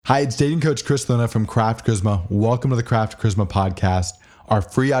Hi, it's dating coach Chris Luna from Craft Charisma. Welcome to the Craft Charisma podcast, our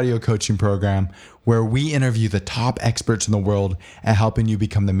free audio coaching program where we interview the top experts in the world at helping you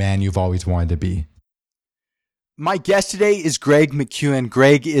become the man you've always wanted to be. My guest today is Greg McKeown.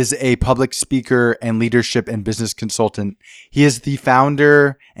 Greg is a public speaker and leadership and business consultant. He is the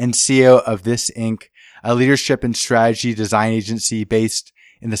founder and CEO of This Inc., a leadership and strategy design agency based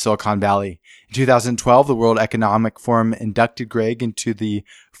in the Silicon Valley. In 2012, the World Economic Forum inducted Greg into the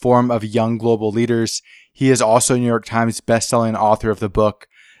Forum of Young Global Leaders. He is also a New York Times bestselling author of the book,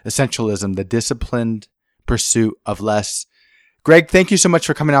 Essentialism, The Disciplined Pursuit of Less. Greg, thank you so much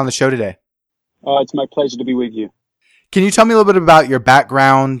for coming on the show today. It's my pleasure to be with you. Can you tell me a little bit about your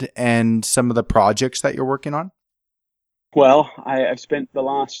background and some of the projects that you're working on? Well, I've spent the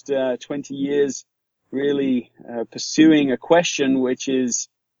last 20 years really pursuing a question, which is,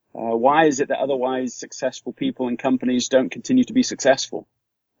 why is it that otherwise successful people and companies don't continue to be successful?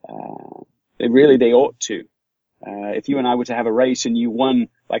 They ought to. If you and I were to have a race and you won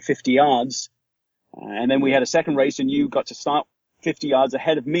like 50 yards, and then we had a second race and you got to start 50 yards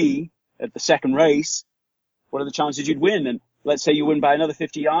ahead of me at the second race, what are the chances you'd win? And let's say you win by another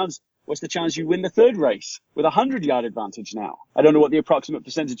 50 yards. What's the chance you win the third race with a 100-yard advantage now? I don't know what the approximate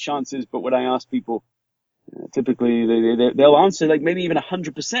percentage chance is, but when I ask people, typically they'll answer like maybe even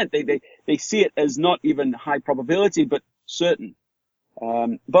 100%. They see it as not even high probability, but certain.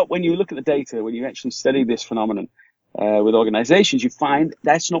 But when you look at the data, when you actually study this phenomenon with organizations, you find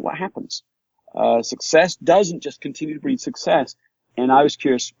that's not what happens. Success doesn't just continue to breed success. And I was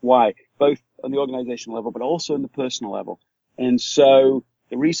curious why, both on the organizational level, but also in the personal level. And so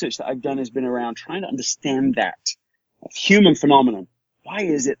the research that I've done has been around trying to understand that human phenomenon. Why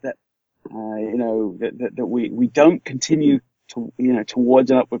is it that that we don't continue to,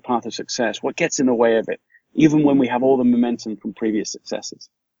 towards an upward path of success? What gets in the way of it, even when we have all the momentum from previous successes?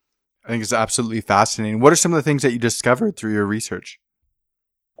 I think it's absolutely fascinating. What are some of the things that you discovered through your research?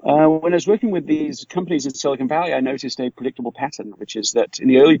 When I was working with these companies in Silicon Valley, I noticed a predictable pattern, which is that in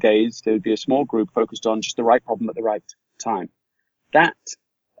the early days, there would be a small group focused on just the right problem at the right time. That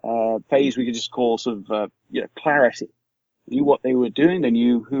phase we could just call sort of clarity. They knew what they were doing, they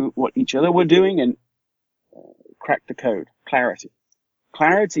knew what each other were doing, and cracked the code. Clarity.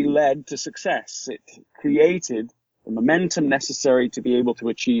 Clarity led to success. It created the momentum necessary to be able to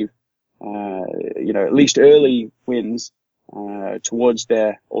achieve, at least early wins towards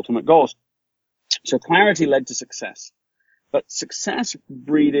their ultimate goals. So clarity led to success. But success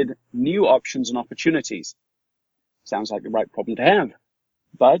breeded new options and opportunities. Sounds like the right problem to have.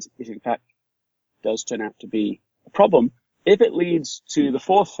 But it, in fact, does turn out to be a problem if it leads to the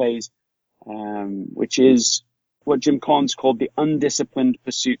fourth phase, which is what Jim Collins called the undisciplined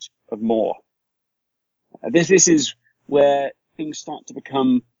pursuit of more. This is where things start to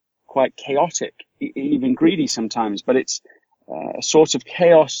become quite chaotic, even greedy sometimes, but it's a sort of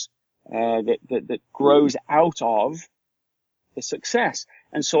chaos that grows out of the success.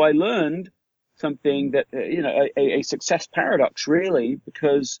 And so I learned something that, a success paradox really,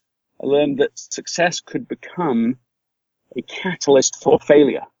 because I learned that success could become a catalyst for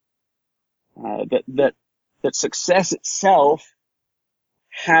failure. That success itself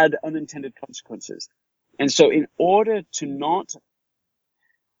had unintended consequences. And so in order to not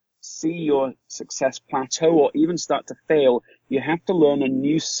see your success plateau or even start to fail, you have to learn a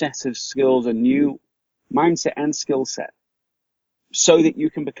new set of skills, a new mindset and skill set, so that you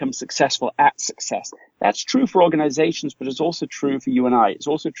can become successful at success. That's true for organizations, but it's also true for you and I. It's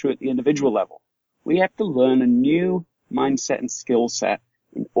also true at the individual level. We have to learn a new mindset and skill set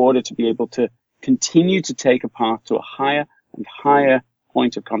in order to be able to continue to take a path to a higher and higher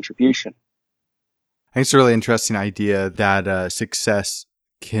point of contribution. I think it's a really interesting idea that success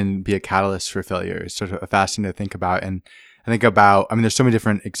can be a catalyst for failure. It's sort of fascinating to think about. And I think about, there's so many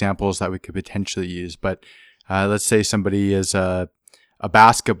different examples that we could potentially use, but let's say somebody is a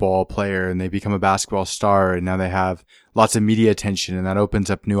basketball player and they become a basketball star and now they have lots of media attention and that opens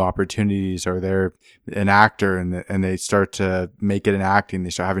up new opportunities, or they're an actor and they start to make it in acting.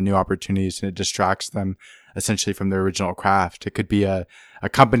 They start having new opportunities and it distracts them essentially from their original craft. It could be a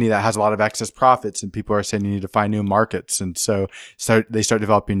company that has a lot of excess profits and people are saying you need to find new markets. And so they start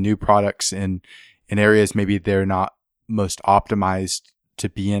developing new products in areas maybe they're not most optimized to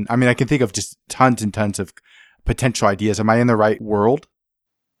be in. I can think of just tons and tons of potential ideas. Am I in the right world?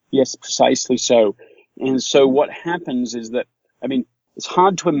 Yes, precisely so. And so what happens is that, it's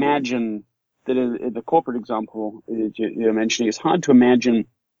hard to imagine that in the corporate example you're mentioning, it's hard to imagine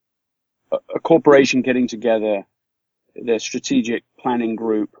a corporation getting together, their strategic planning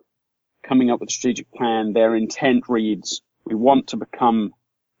group, coming up with a strategic plan. Their intent reads, we want to become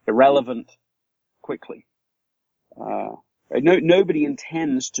irrelevant quickly. Nobody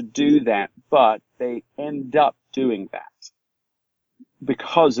intends to do that, but they end up doing that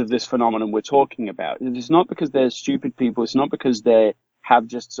because of this phenomenon we're talking about. It's not because they're stupid people. It's not because they have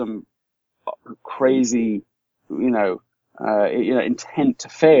just some crazy, intent to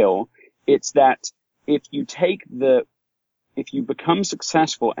fail. It's that if you become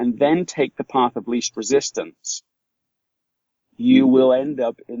successful and then take the path of least resistance, you will end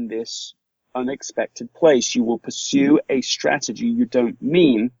up in this unexpected place. You will pursue a strategy you don't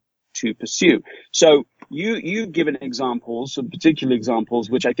mean to pursue. So you've given examples, some particular examples,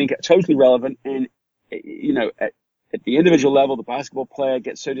 which I think are totally relevant. And, at the individual level, the basketball player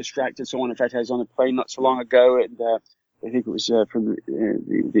gets so distracted, so on. In fact, I was on a plane not so long ago, and I think it was from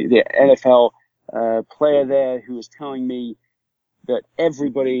the NFL player there who was telling me that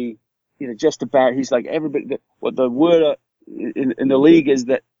everybody, just about, he's like, everybody, what the word in the league is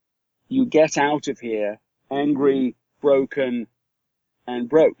that you get out of here angry, broken, and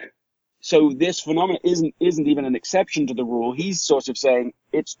broke. So this phenomenon isn't even an exception to the rule. He's sort of saying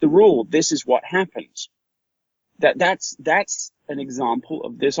it's the rule. This is what happens. That's an example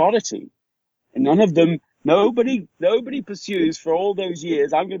of this oddity. And nobody pursues for all those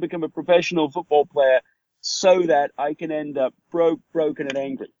years, I'm going to become a professional football player so that I can end up broken and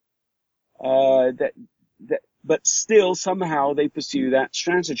angry. But still somehow they pursue that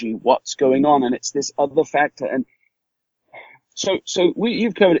strategy. What's going on? And it's this other factor. And so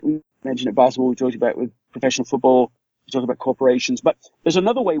you've covered it, we mentioned it, basketball, we talked about it with professional football, we talked about corporations, but there's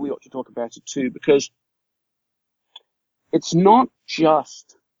another way we ought to talk about it too, because it's not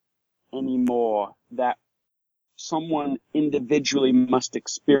just anymore that someone individually must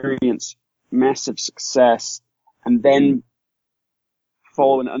experience massive success and then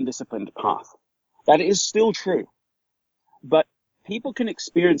follow an undisciplined path. That is still true. But people can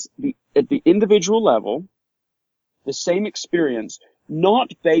experience at the individual level the same experience,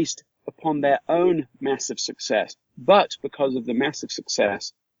 not based upon their own massive success, but because of the massive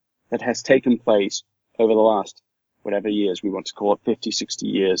success that has taken place over the last, whatever years we want to call it, 50, 60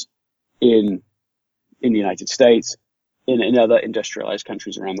 years in the United States, in other industrialized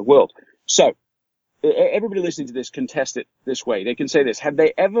countries around the world. So everybody listening to this can test it this way. They can say this: have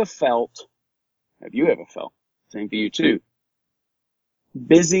you ever felt, same for you too,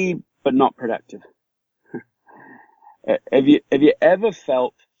 busy but not productive? Have you ever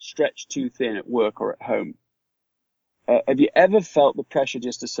felt stretched too thin at work or at home? Have you ever felt the pressure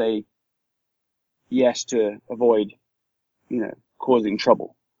just to say yes to avoid, causing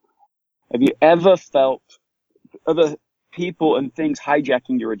trouble? Have you ever felt other people and things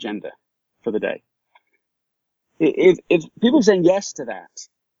hijacking your agenda for the day? If people are saying yes to that,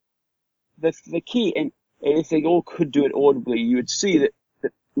 the key, and if they all could do it audibly, you would see that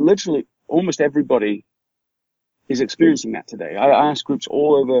literally almost everybody is experiencing that today. I ask groups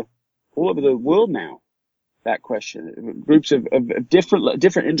all over the world now that question. Groups of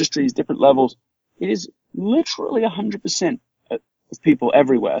different industries, different levels. It is literally 100% of people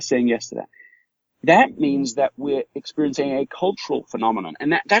everywhere are saying yes to that. That means that we're experiencing a cultural phenomenon,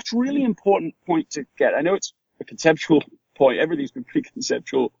 and that's really important point to get. I know it's a conceptual point. Everything's been pretty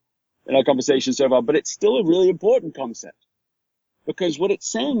conceptual in our conversation so far, but it's still a really important concept, because what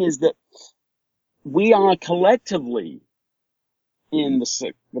it's saying is that we are collectively in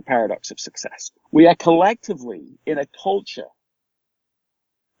the paradox of success. We are collectively in a culture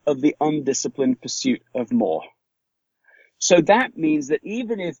of the undisciplined pursuit of more. So that means that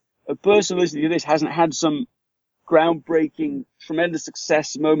even if a person listening to this hasn't had some groundbreaking, tremendous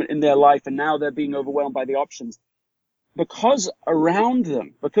success moment in their life and now they're being overwhelmed by the options, because around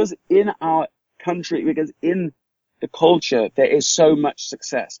them, because in our country, because in the culture, there is so much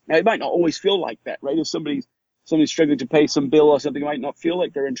success. Now, it might not always feel like that, right? If somebody's struggling to pay some bill or something, might not feel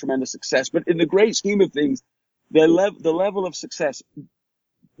like they're in tremendous success. But in the great scheme of things, the level of success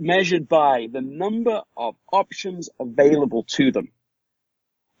measured by the number of options available to them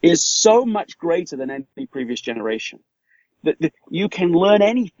is so much greater than any previous generation that you can learn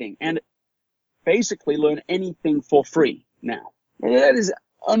anything and basically learn anything for free now. That is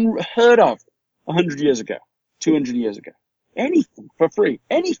unheard of 100 years ago. 200 years ago. Anything for free.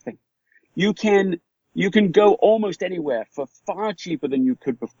 Anything. You can go almost anywhere for far cheaper than you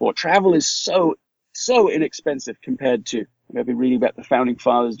could before. Travel is so inexpensive compared to, I've been reading about the founding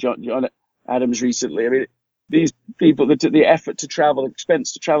fathers, John Adams recently. I mean, these people that took the effort to travel, the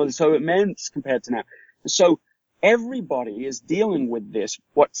expense to travel is so immense compared to now. So everybody is dealing with this,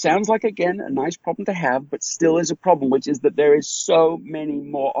 what sounds like, again, a nice problem to have, but still is a problem, which is that there is so many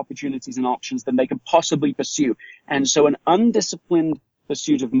more opportunities and options than they can possibly pursue. And so an undisciplined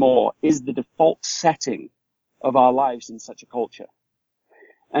pursuit of more is the default setting of our lives in such a culture.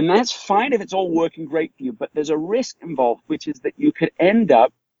 And that's fine if it's all working great for you, but there's a risk involved, which is that you could end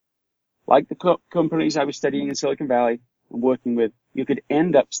up, like the companies I was studying in Silicon Valley and working with, you could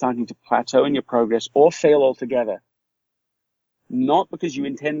end up starting to plateau in your progress or fail altogether. Not because you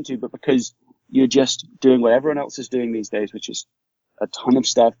intend to, but because you're just doing what everyone else is doing these days, which is a ton of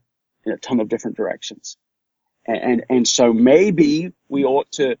stuff in a ton of different directions. And so maybe we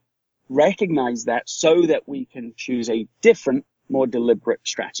ought to recognize that so that we can choose a different, more deliberate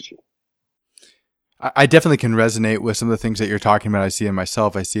strategy. I definitely can resonate with some of the things that you're talking about. I see in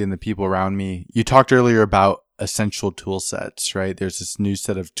myself, I see in the people around me. You talked earlier about essential tool sets, right? There's this new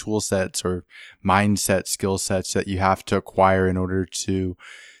set of tool sets or mindset skill sets that you have to acquire in order to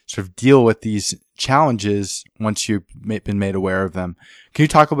sort of deal with these challenges once you've been made aware of them. Can you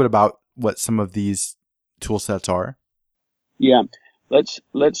talk a bit about what some of these tool sets are? Yeah.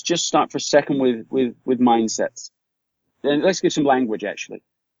 Let's just start for a second with mindsets. And let's give some language, actually.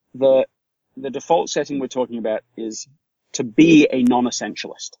 The default setting we're talking about is to be a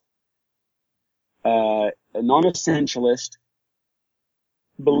non-essentialist. A non-essentialist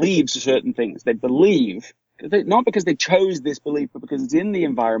believes certain things. They believe, not because they chose this belief, but because it's in the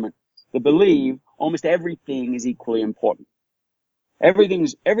environment, they believe almost everything is equally important.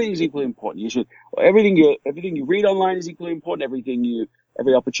 Everything's equally important. Everything you read online is equally important.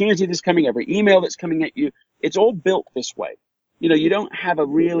 Every opportunity that's coming, every email that's coming at you, it's all built this way. You don't have a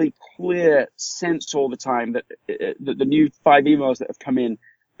really clear sense all the time that the new 5 emails that have come in,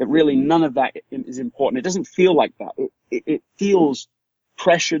 that really none of that is important. It doesn't feel like that. It feels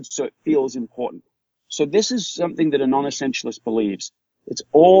pressured, so it feels important. So this is something that a non-essentialist believes. It's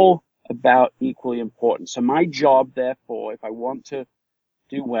all about equally important. So my job, therefore, if I want to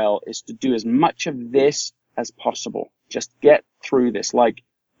do well, is to do as much of this as possible. Just get through this. Like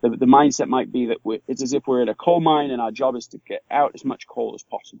the mindset might be that it's as if we're in a coal mine and our job is to get out as much coal as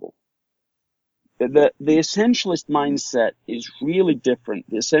possible. The essentialist mindset is really different.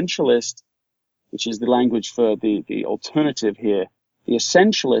 The essentialist, which is the language for the alternative here, the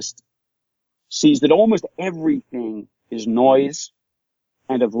essentialist sees that almost everything is noise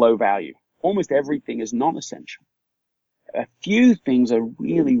and of low value. Almost everything is non-essential. A few things are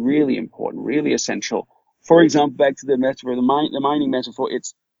really, really important, really essential. For example, back to the metaphor, the mining metaphor,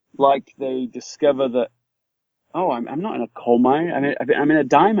 it's like they discover that, I'm not in a coal mine, I'm in a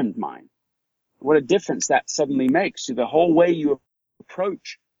diamond mine. What a difference that suddenly makes to the whole way you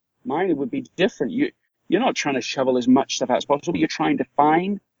approach mining would be different. You're not trying to shovel as much stuff out as possible. You're trying to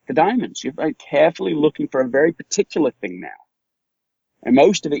find the diamonds. You're very carefully looking for a very particular thing now. And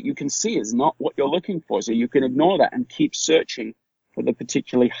most of it you can see is not what you're looking for. So you can ignore that and keep searching for the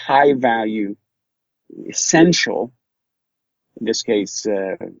particularly high value, essential, in this case,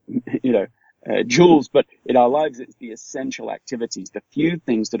 jewels, but in our lives, it's the essential activities, the few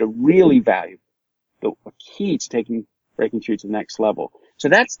things that are really valuable, that are key to breaking through to the next level. So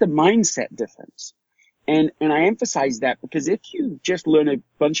that's the mindset difference. And I emphasize that because if you just learn a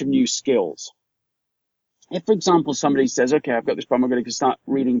bunch of new skills, if, for example, somebody says, okay, I've got this problem, I'm going to start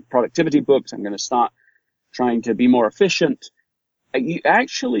reading productivity books, I'm going to start trying to be more efficient, you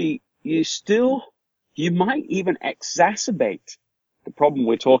might even exacerbate the problem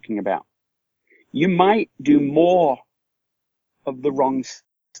we're talking about. You might do more of the wrong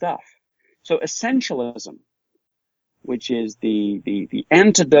stuff. So essentialism, which is the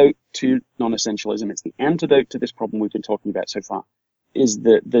antidote to non-essentialism, it's the antidote to this problem we've been talking about so far, is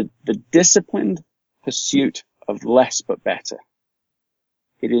the disciplined pursuit of less but better.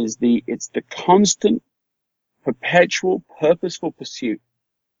 It's the constant, perpetual, purposeful pursuit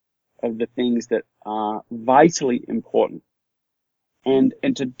of the things that are vitally important. And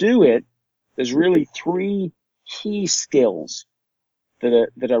to do it, there's really 3 key skills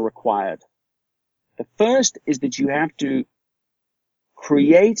that are required. The first is that you have to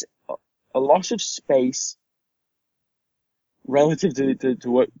create a lot of space relative to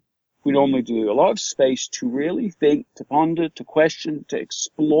what we normally do. A lot of space to really think, to ponder, to question, to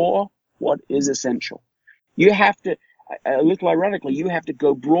explore what is essential. You have to, a little ironically, you have to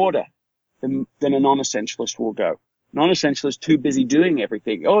go broader than a non-essentialist will go. Non-essentialist too busy doing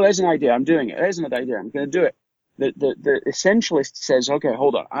everything. Oh, there's an idea, I'm doing it. There's another idea, I'm going to do it. The essentialist says, okay,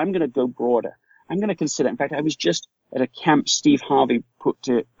 hold on, I'm going to go broader. I'm going to consider. In fact, I was just at a camp Steve Harvey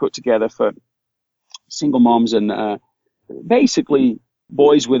put together for single moms and basically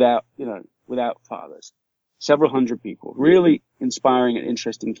boys without fathers. Several hundred people. Really inspiring and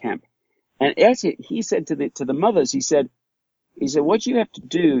interesting camp. And at it, he said to the mothers, he said, what you have to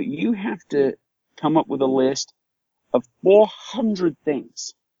do, you have to come up with a list of 400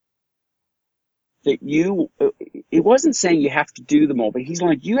 things that it wasn't saying you have to do them all, but he's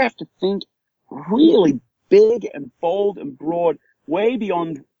like, you have to think really big and bold and broad, way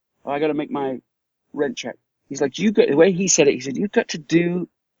beyond, I got to make my rent check. He's like, the way he said it, he said, you've got to do,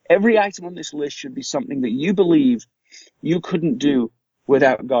 every item on this list should be something that you believe you couldn't do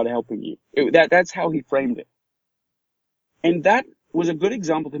without God helping you. That's how he framed it. And that was a good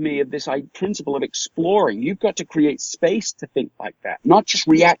example to me of this principle of exploring. You've got to create space to think like that, not just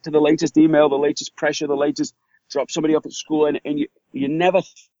react to the latest email, the latest pressure, the latest drop somebody off at school, and you're never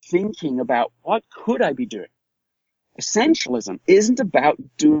thinking about what could I be doing. Essentialism isn't about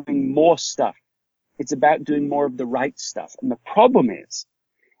doing more stuff. It's about doing more of the right stuff. And the problem is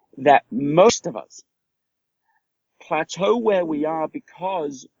that most of us plateau where we are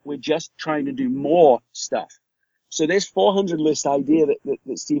because we're just trying to do more stuff. So this 400 list idea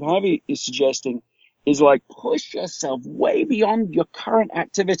that Steve Harvey is suggesting is like, push yourself way beyond your current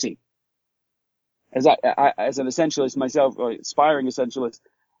activity. As an essentialist myself, or aspiring essentialist,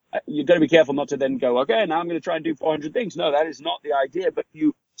 you've got to be careful not to then go, okay, now I'm going to try and do 400 things. No, that is not the idea. But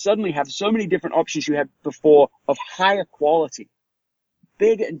you suddenly have so many different options you had before of higher quality,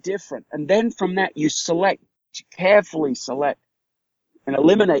 big and different. And then from that, you carefully select and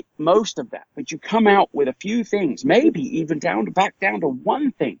eliminate most of that. But you come out with a few things, maybe even back down to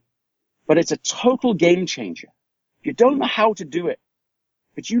one thing. But it's a total game changer. You don't know how to do it,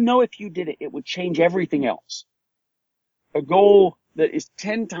 but you know if you did it, it would change everything else. A goal that is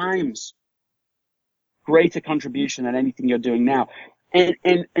 10 times greater contribution than anything you're doing now. And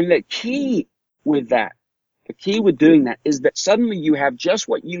the key with doing that is that suddenly you have just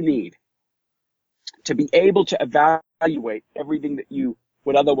what you need to be able to evaluate everything that you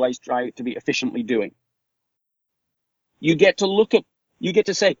would otherwise try to be efficiently doing. You get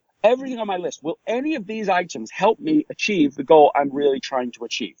to say, everything on my list, will any of these items help me achieve the goal I'm really trying to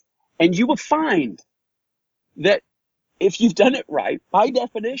achieve? And you will find that if you've done it right, by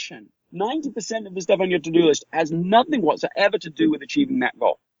definition, 90% of the stuff on your to-do list has nothing whatsoever to do with achieving that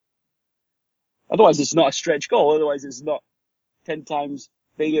goal. Otherwise, it's not a stretch goal. Otherwise, it's not 10 times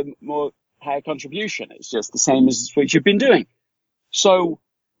bigger, more higher contribution. It's just the same as what you've been doing. So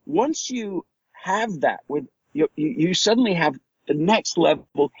once you have that, you suddenly have the next level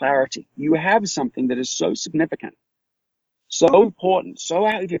of clarity. You have something that is so significant, so important, so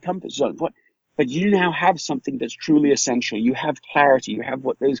out of your comfort zone. But you now have something that's truly essential. You have clarity. You have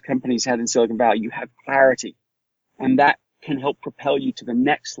what those companies had in Silicon Valley. You have clarity. And that can help propel you to the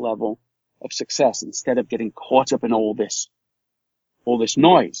next level of success instead of getting caught up in all this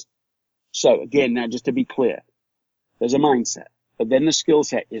noise. So again, now just to be clear, there's a mindset, but then the skill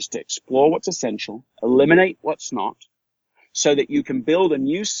set is to explore what's essential, eliminate what's not, so that you can build a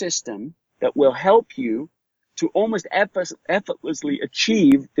new system that will help you to almost effortlessly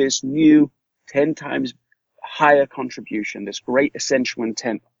achieve this new 10 times higher contribution, this great essential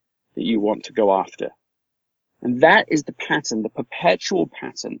intent that you want to go after. And that is the pattern, the perpetual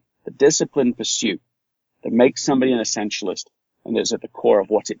pattern, the disciplined pursuit that makes somebody an essentialist and is at the core of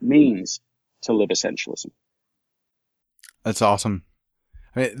what it means to live essentialism. That's awesome.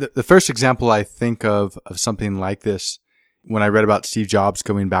 I mean, the first example I think of something like this, when I read about Steve Jobs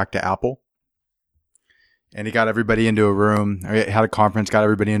going back to Apple, and he got everybody into a room, or he had a conference, got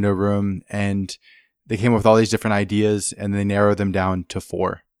everybody into a room, and they came up with all these different ideas, and they narrowed them down to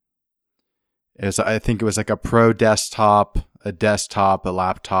 4. I think it was like a pro desktop, a desktop, a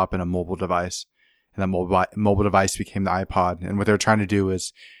laptop, and a mobile device. And that mobile device became the iPod. And what they were trying to do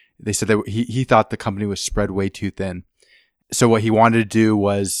is, they said that he thought the company was spread way too thin. So what he wanted to do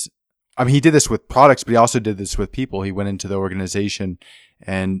was, I mean, he did this with products, but he also did this with people. He went into the organization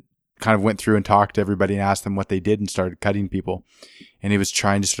and kind of went through and talked to everybody and asked them what they did and started cutting people. And he was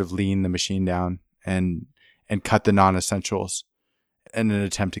trying to sort of lean the machine down and cut the non-essentials in an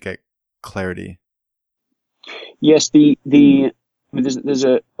attempt to get clarity. Yes, there's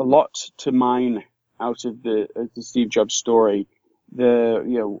a lot to mine out of the Steve Jobs story.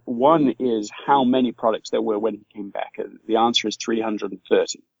 One is how many products there were when he came back. The answer is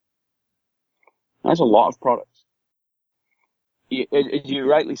 330. That's a lot of products. As you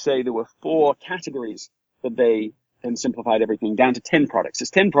rightly say, there were 4 categories that they then simplified everything down to 10 products. There's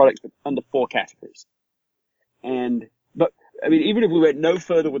 10 products, but under 4 categories. But I mean, even if we went no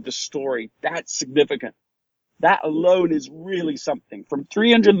further with the story, that's significant. That alone is really something. From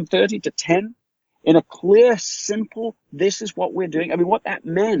 330 to 10 in a clear, simple, this is what we're doing. I mean, what that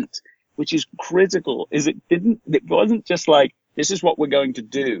meant, which is critical, is it wasn't just like, this is what we're going to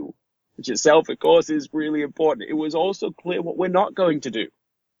do, which itself, of course, is really important. It was also clear what we're not going to do.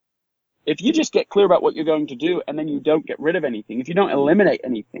 If you just get clear about what you're going to do and then you don't get rid of anything, if you don't eliminate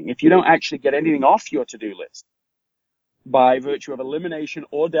anything, if you don't actually get anything off your to-do list by virtue of elimination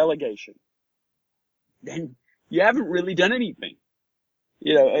or delegation, then you haven't really done anything.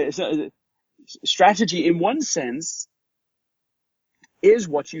 Strategy in one sense is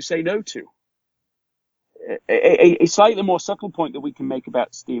what you say no to. A slightly more subtle point that we can make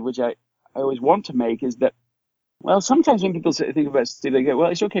about Steve, which I always want to make, is that, well, sometimes when people think about Steve, they go, well,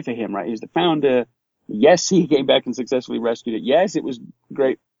 it's okay for him, right? He's the founder. Yes, he came back and successfully rescued it. Yes, it was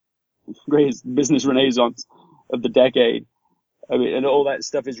greatest business renaissance of the decade. I mean, and all that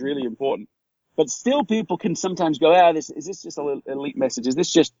stuff is really important. But still, people can sometimes go, is this just an elite message? Is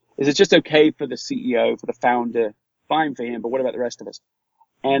it just okay for the CEO, for the founder? Fine for him, but what about the rest of us?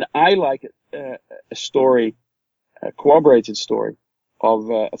 And I like a story, a corroborated story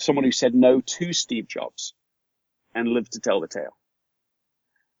of someone who said no to Steve Jobs and lived to tell the tale.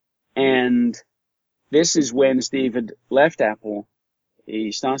 And this is when Steve had left Apple.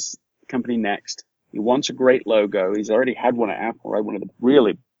 He starts the company Next. He wants a great logo. He's already had one at Apple, right? One of the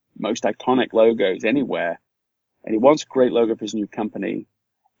really most iconic logos anywhere. And he wants a great logo for his new company.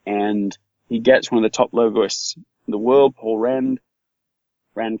 And he gets one of the top logoists in the world, Paul Rand.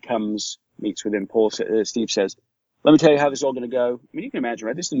 Rand comes, meets with him. Steve says, let me tell you how this is all going to go. I mean, you can imagine,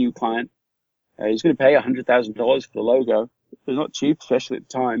 right? This is a new client. He's going to pay $100,000 for the logo. It's not cheap, especially at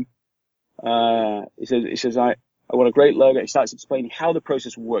the time. He says, I want a great logo. He starts explaining how the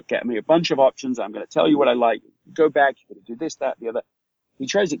process will work. Get me a bunch of options. I'm going to tell you what I like. Go back. You're going to do this, that, the other. He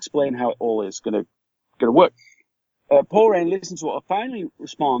tries to explain how it all is going to work. Paul Rand listens to it. Finally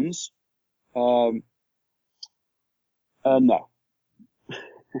responds, no.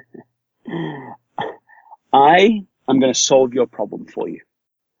 I am going to solve your problem for you.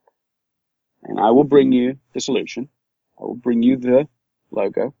 And I will bring you the solution. I will bring you the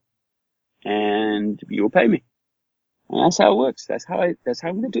logo. And you will pay me. And that's how it works. That's how I'm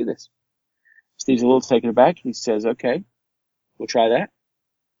going to do this. Steve's a little taken aback. He says, okay, we'll try that.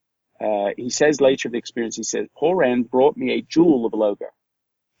 He says later of the experience, he says, Paul Rand brought me a jewel of a logo.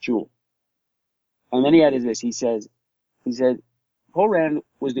 Jewel. And then he added this. He said, Paul Rand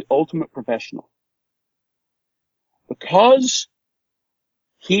was the ultimate professional. Because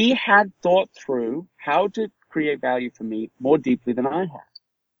he had thought through how to create value for me more deeply than I had.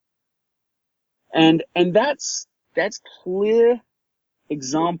 And that's clear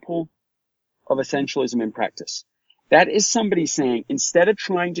example of essentialism in practice. That is somebody saying, instead of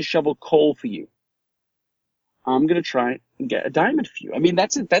trying to shovel coal for you, I'm going to try and get a diamond for you. I mean,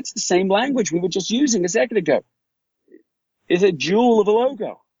 that's the same language we were just using a second ago. It's a jewel of a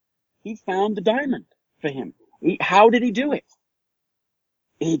logo. He found the diamond for him. How did he do it?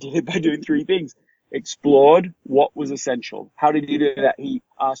 He did it by doing three things. Explored what was essential. How did he do that? He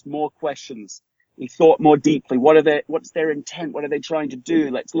asked more questions. He thought more deeply. What's their intent? What are they trying to do?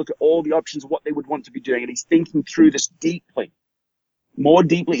 Let's look at all the options of what they would want to be doing. And he's thinking through this deeply. More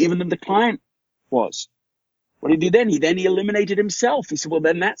deeply even than the client was. What did he do then? He eliminated himself. He said, well,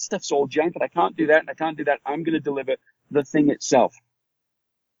 then that stuff's all junk and I can't do that and I can't do that. I'm going to deliver the thing itself.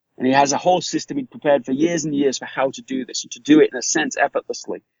 And he has a whole system he'd prepared for years and years for how to do this and to do it in a sense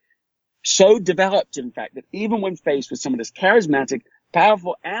effortlessly. So developed, in fact, that even when faced with someone as charismatic,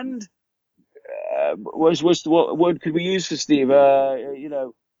 powerful, and what word could we use for Steve?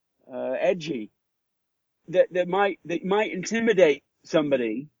 Edgy. That might intimidate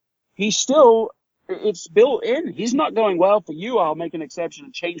somebody. It's built in. He's not going, well, for you, I'll make an exception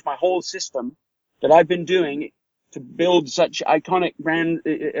and change my whole system that I've been doing to build such iconic brand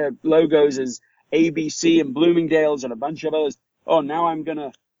logos as ABC and Bloomingdale's and a bunch of others. Oh, now I'm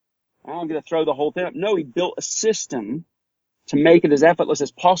gonna throw the whole thing up. No, he built a system to make it as effortless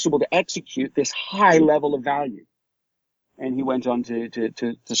as possible to execute this high level of value. And he went on to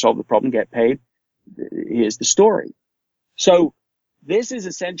solve the problem, get paid. Here's the story. So this is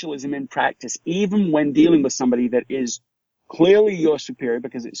essentialism in practice, even when dealing with somebody that is clearly your superior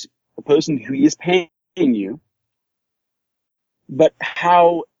because it's the person who is paying you. But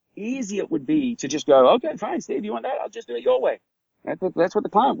how easy it would be to just go, okay, fine, Steve, you want that? I'll just do it your way. That's what the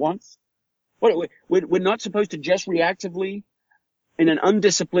client wants. We're not supposed to just reactively, in an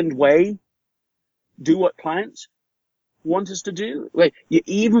undisciplined way, do what clients want us to do. You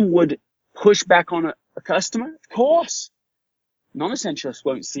even would push back on a customer? Of course. Non-essentialist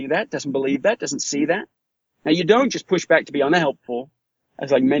won't see that, doesn't believe that, doesn't see that. Now, you don't just push back to be unhelpful,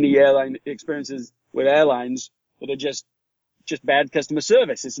 as like many airline experiences with airlines that are just bad customer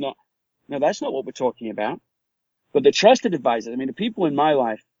service. That's not what we're talking about. But the trusted advisors, I mean, the people in my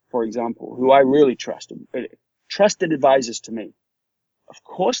life, for example, who I really trust, trusted advisors to me Of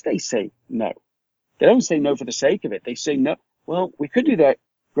course they say no. They don't say no for the sake of it. They say no. Well, we could do that,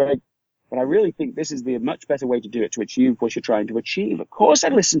 Greg, but I really think this is the much better way to do it, to achieve what you're trying to achieve. Of course I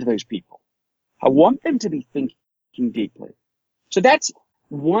listen to those people. I want them to be thinking deeply. So that's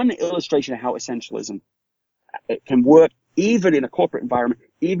one illustration of how essentialism it can work even in a corporate environment,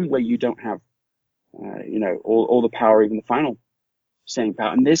 even where you don't have, all the power, even the final saying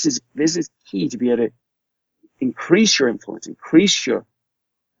power. And this is key to be able to increase your influence, increase your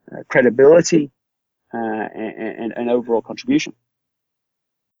credibility, and overall contribution.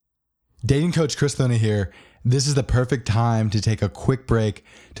 Dating coach Chris Luna here. This is the perfect time to take a quick break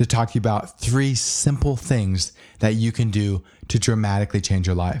to talk to you about 3 simple things that you can do to dramatically change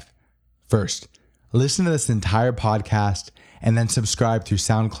your life. First, listen to this entire podcast and then subscribe through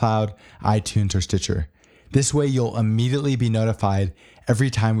SoundCloud, iTunes, or Stitcher. This way you'll immediately be notified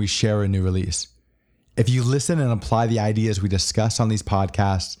every time we share a new release. If you listen and apply the ideas we discuss on these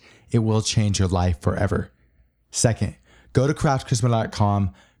podcasts, it will change your life forever. Second, go to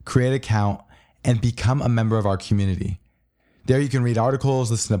craftcharisma.com, create an account, and become a member of our community. There you can read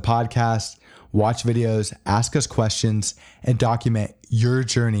articles, listen to podcasts, watch videos, ask us questions, and document your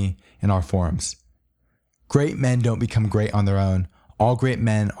journey in our forums. Great men don't become great on their own. All great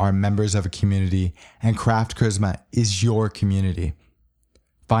men are members of a community, and Craft Charisma is your community.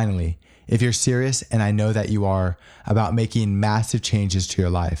 Finally, if you're serious, and I know that you are, about making massive changes to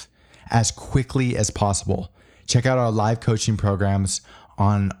your life as quickly as possible, check out our live coaching programs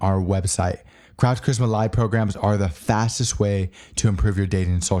on our website. Craft Charisma live programs are the fastest way to improve your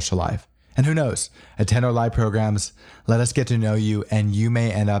dating and social life. And who knows, attend our live programs, let us get to know you, and you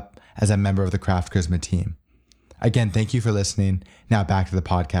may end up as a member of the Craft Charisma team. Again, thank you for listening. Now back to the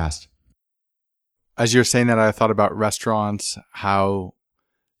podcast. As you were saying that, I thought about restaurants, how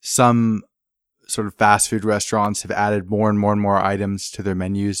some sort of fast food restaurants have added more and more and more items to their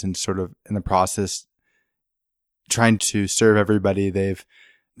menus, and sort of in the process trying to serve everybody, they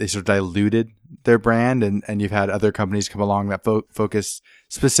sort of diluted their brand, and you've had other companies come along that focus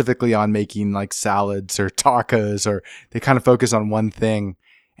specifically on making like salads or tacos, or they kind of focus on one thing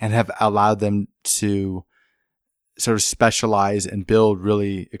and have allowed them to sort of specialize and build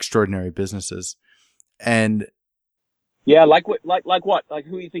really extraordinary businesses. And yeah, like what? Like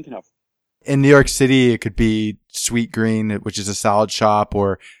who are you thinking of? In New York City, it could be Sweet Green, which is a salad shop,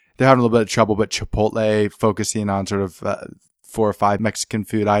 or they're having a little bit of trouble, but Chipotle, focusing on sort of 4 or 5 Mexican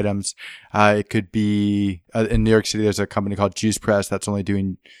food items. It could be in New York City, there's a company called Juice Press that's only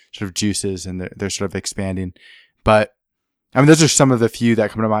doing sort of juices, and they're sort of expanding. But I mean, those are some of the few that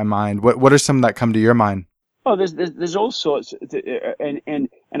come to my mind. What are some that come to your mind? Oh, there's all sorts, and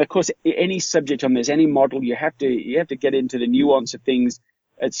of course, any subject on this, any model, you have to get into the nuance of things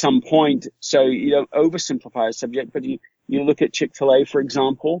at some point, so you don't oversimplify a subject. But you look at Chick-fil-A, for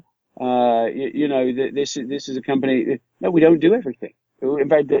example. This is a company. No, we don't do everything. In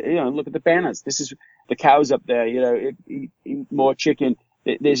fact, look at the banners. This is the cows up there. Eat more chicken.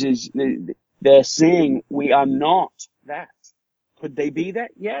 They're saying we are not that. Could they be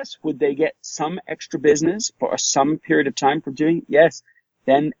that? Yes. Would they get some extra business for some period of time for doing it? Yes.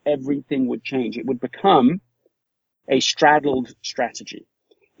 Then everything would change. It would become a straddled strategy.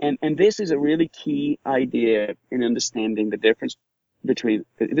 And this is a really key idea in understanding the difference between,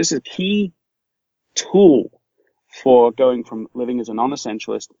 this is a key tool for going from living as a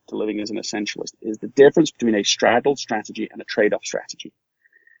non-essentialist to living as an essentialist, is the difference between a straddled strategy and a trade-off strategy.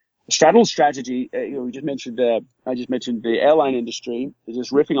 A straddled strategy, we just mentioned, I just mentioned the airline industry.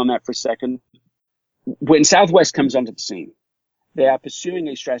 Just riffing on that for a second. When Southwest comes onto the scene, they are pursuing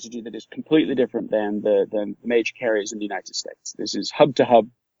a strategy that is completely different than the major carriers in the United States. This is hub-to-hub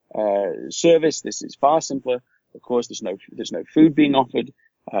service. This is far simpler. Of course, there's no food being offered.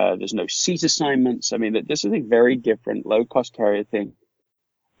 There's no seat assignments. I mean, this is a very different low-cost carrier thing.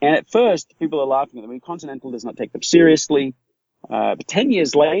 And at first, people are laughing at them. I mean, Continental does not take them seriously. But 10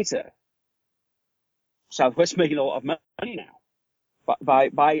 years later, Southwest making a lot of money now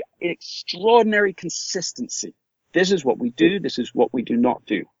by extraordinary consistency. This is what we do. This is what we do not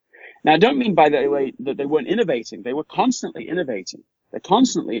do. Now, I don't mean by the way that they weren't innovating. They were constantly innovating. They're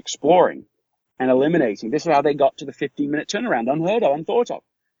constantly exploring and eliminating. This is how they got to the 15-minute turnaround, unheard of, unthought of.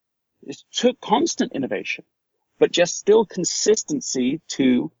 It took constant innovation, but just still consistency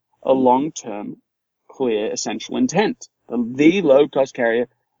to a long-term, clear, essential intent. The low-cost carrier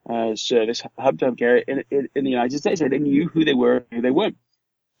service, hub-to-hub carrier in the United States. They knew who they were and who they weren't.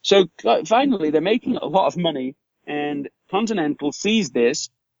 So finally, they're making a lot of money, and Continental sees this,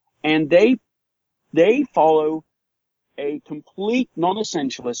 and they follow a complete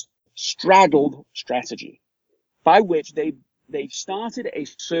non-essentialist straddled strategy by which they they started a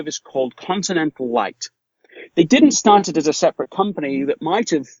service called Continental Light. They didn't start it as a separate company that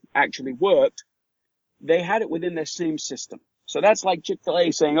might have actually worked. They had it within their same system. So that's like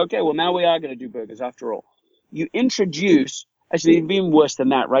Chick-fil-A saying, okay, well, now we are going to do burgers after all. You introduce, actually, it's even worse than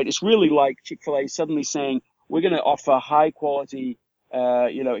that, right? It's really like Chick-fil-A suddenly saying, we're going to offer high quality,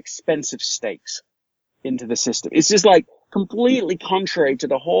 expensive steaks into the system. It's just like completely contrary to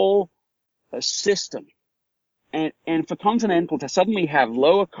the whole system. And for Continental to suddenly have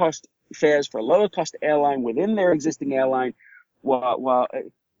lower cost fares for a lower cost airline within their existing airline, while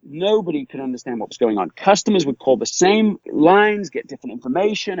nobody could understand what was going on. Customers would call the same lines, get different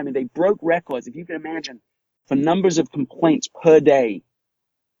information. I mean, they broke records, if you can imagine, for numbers of complaints per day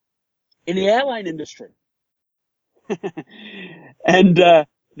in the airline industry. And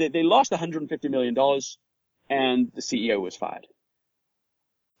they lost $150 million, and the CEO was fired.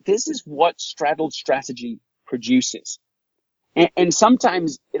 This is what straddled strategy produces. And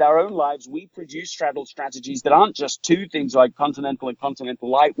sometimes in our own lives, we produce straddled strategies that aren't just two things like Continental and Continental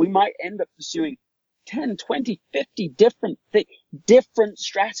Light. We might end up pursuing 10, 20, 50 different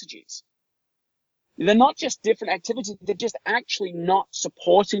strategies. They're not just different activities. They're just actually not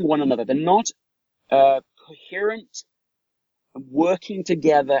supporting one another. They're not coherent, working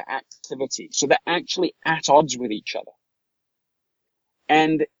together activities. So they're actually at odds with each other.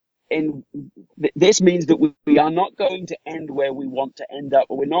 And this means that we are not going to end where we want to end up,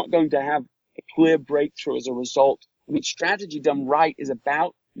 or we're not going to have a clear breakthrough as a result. I mean, strategy done right is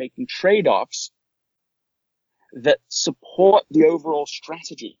about making trade-offs that support the overall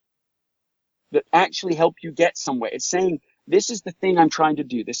strategy, that actually help you get somewhere. It's saying, this is the thing I'm trying to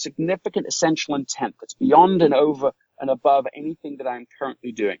do, this significant essential intent that's beyond and over and above anything that I'm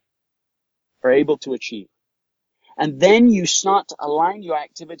currently doing or able to achieve. And then you start to align your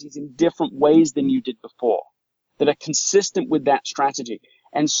activities in different ways than you did before that are consistent with that strategy.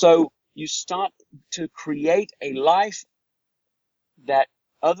 And so you start to create a life that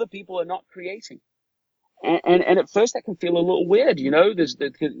other people are not creating. And at first that can feel a little weird, you know, there's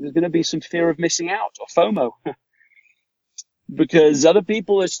going to be some fear of missing out or FOMO because other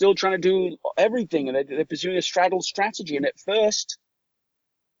people are still trying to do everything and they're pursuing a straddled strategy. And at first,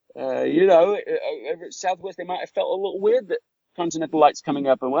 over at Southwest, they might have felt a little weird that Continental Light's coming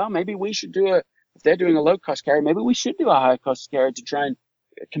up. And well, maybe we should if they're doing a low cost carrier, maybe we should do a high cost carrier to try and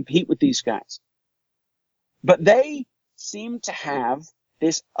compete with these guys. But they seem to have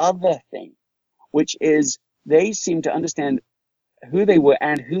this other thing, which is they seem to understand who they were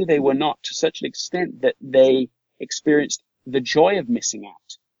and who they were not to such an extent that they experienced the joy of missing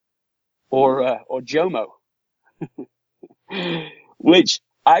out or JOMO, which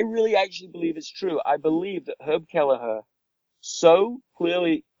I really actually believe is true. I believe that Herb Kelleher so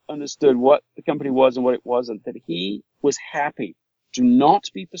clearly understood what the company was and what it wasn't, that he was happy to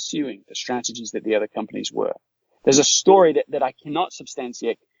not be pursuing the strategies that the other companies were. There's a story that I cannot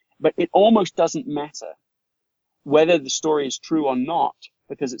substantiate, but it almost doesn't matter whether the story is true or not,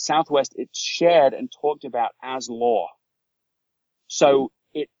 because at Southwest it's shared and talked about as law. So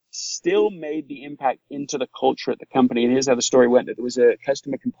it still made the impact into the culture at the company. And here's how the story went. That there was a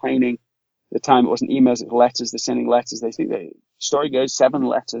customer complaining. At the time, it wasn't emails, it was letters. They're sending letters. They think the story goes 7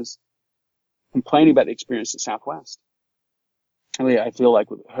 letters complaining about the experience at Southwest. I feel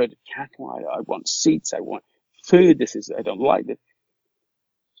like with a herd of cattle, I want seats, I want food. I don't like this.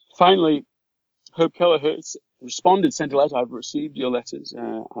 Finally, Herb Kelleher responded, sent a letter. I've received your letters.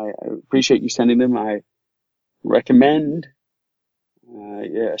 I appreciate you sending them. I recommend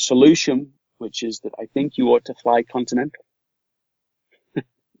a solution, which is that I think you ought to fly Continental.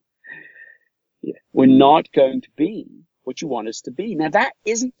 Yeah. We're not going to be what you want us to be. Now, that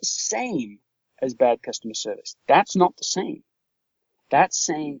isn't the same as bad customer service. That's not the same. That's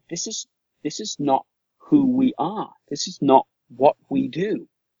saying this is not who we are. This is not what we do.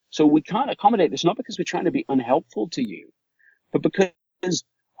 So we can't accommodate this, not because we're trying to be unhelpful to you, but because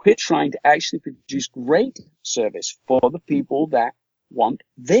we're trying to actually produce great service for the people that want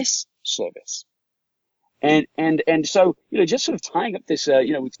this service. And so, just sort of tying up this,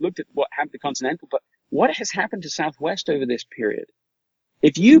 we've looked at what happened to Continental, but what has happened to Southwest over this period?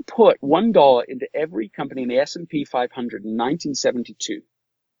 If you put $1 into every company in the S&P 500 in 1972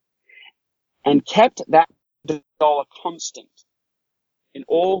 and kept that dollar constant in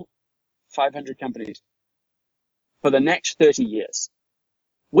all 500 companies for the next 30 years,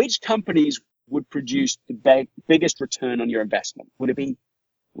 which companies would produce the biggest return on your investment? Would it be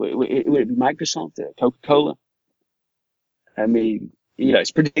Microsoft, Coca-Cola? I mean,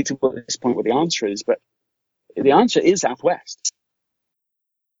 it's predictable at this point what the answer is, but the answer is Southwest.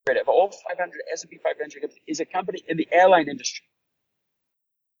 Of all 500 S&P 500 companies is a company in the airline industry.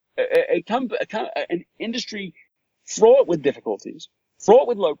 An industry fraught with difficulties, fraught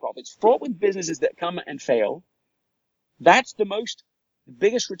with low profits, fraught with businesses that come and fail. That's the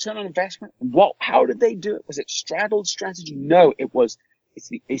biggest return on investment. How did they do it? Was it straddled strategy? No, it's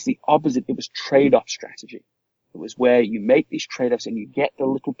the opposite. It was trade-off strategy. It was where you make these trade-offs and you get the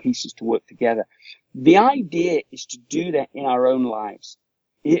little pieces to work together. The idea is to do that in our own lives.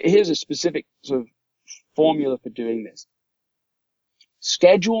 Here's a specific sort of formula for doing this.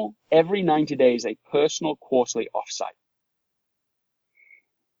 Schedule every 90 days a personal quarterly offsite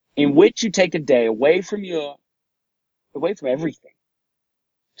in which you take a day away from everything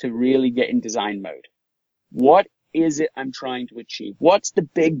to really get in design mode. What is it I'm trying to achieve? What's the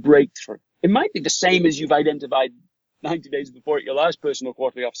big breakthrough? It might be the same as you've identified 90 days before at your last personal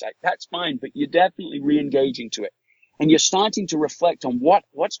quarterly offsite. That's fine, but you're definitely re-engaging to it. And you're starting to reflect on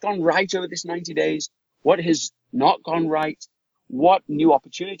what's gone right over this 90 days, what has not gone right, what new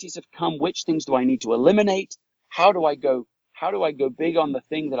opportunities have come, which things do I need to eliminate, how do I go big on the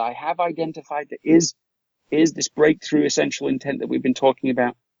thing that I have identified that is this breakthrough essential intent that we've been talking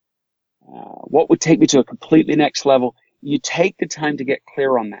about? What would take me to a completely next level? You take the time to get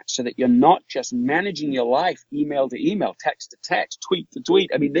clear on that so that you're not just managing your life email to email, text to text, tweet to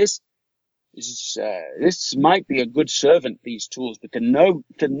tweet. I mean, this might be a good servant, these tools, but to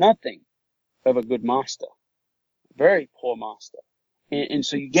nothing of a good master. Very poor master. And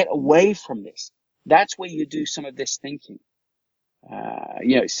so you get away from this. That's where you do some of this thinking.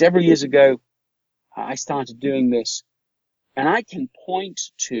 Several years ago, I started doing this, and I can point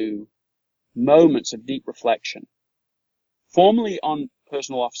to moments of deep reflection, formally on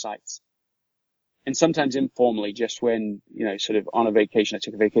personal offsites, and sometimes informally, just when, sort of on a vacation. I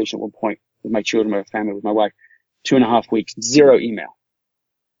took a vacation at one point with my children, my family, with my wife, 2.5 weeks, 0 email.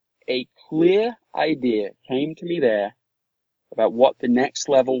 A clear idea came to me there about what the next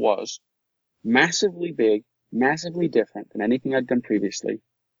level was, massively big, massively different than anything I'd done previously,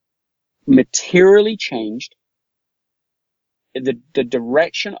 materially changed the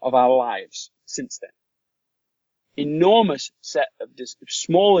direction of our lives since then. Enormous set of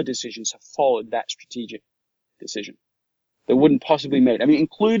smaller decisions have followed that strategic decision that wouldn't possibly be made. I mean,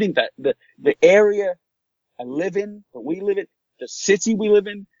 including that the area I live in, that we live in, the city we live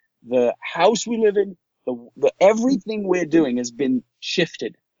in, the house we live in, the everything we're doing has been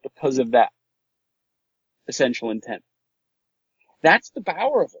shifted because of that essential intent. That's the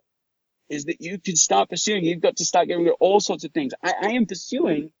power of it, is that you can start pursuing. You've got to start getting rid of all sorts of things. I am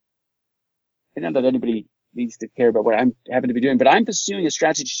pursuing, and not that anybody needs to care about what I happen to be doing, but I'm pursuing a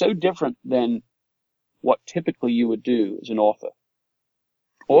strategy so different than what typically you would do as an author.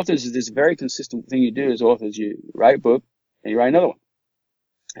 Authors is this very consistent thing you do as authors. You write a book and you write another one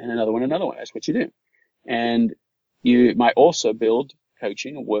and another one, another one. That's what you do. And you might also build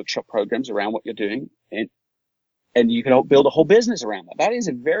coaching and workshop programs around what you're doing, and you can build a whole business around that. That is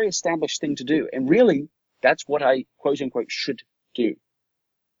a very established thing to do. And really, that's what I, quote unquote, should do.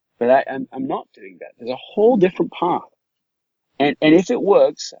 But I'm not doing that. There's a whole different path. And if it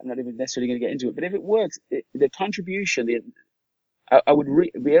works, I'm not even necessarily going to get into it, but if it works, the contribution, I would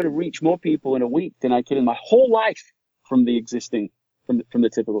be able to reach more people in a week than I could in my whole life from the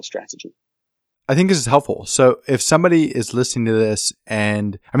typical strategy. I think this is helpful. So if somebody is listening to this,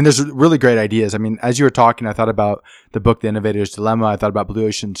 and I mean, there's really great ideas. I mean, as you were talking, I thought about the book, The Innovator's Dilemma. I thought about Blue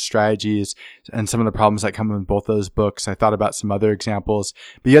Ocean Strategies and some of the problems that come in both those books. I thought about some other examples,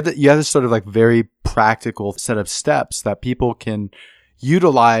 but you have this sort of like very practical set of steps that people can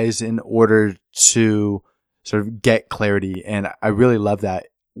utilize in order to sort of get clarity. And I really love that.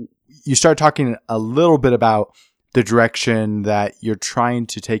 You start talking a little bit about the direction that you're trying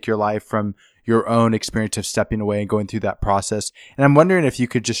to take your life from your own experience of stepping away and going through that process. And I'm wondering if you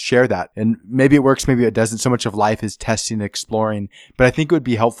could just share that. And maybe it works, maybe it doesn't. So much of life is testing and exploring. But I think it would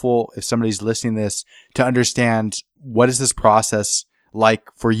be helpful if somebody's listening to this to understand, what is this process like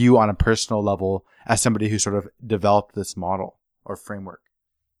for you on a personal level as somebody who sort of developed this model or framework?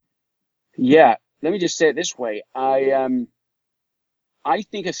 Yeah. Let me just say it this way. I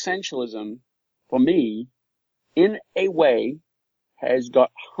think essentialism, for me, in a way, has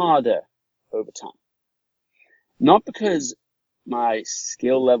got harder over time. Not because my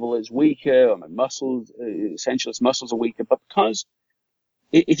skill level is weaker or my essentialist muscles are weaker, but because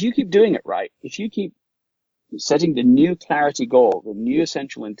if you keep doing it right, if you keep setting the new clarity goal, the new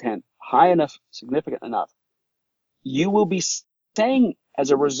essential intent high enough, significant enough, you will be saying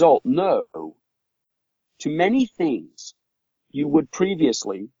as a result no to many things you would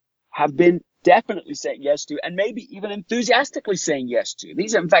previously have been definitely saying yes to, and maybe even enthusiastically saying yes to.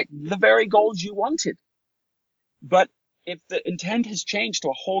 These are, in fact, the very goals you wanted. But if the intent has changed to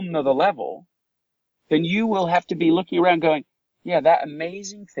a whole nother level, then you will have to be looking around going, yeah, that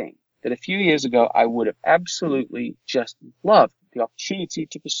amazing thing that a few years ago I would have absolutely just loved the opportunity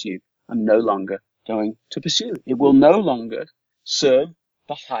to pursue, I'm no longer going to pursue. It will no longer serve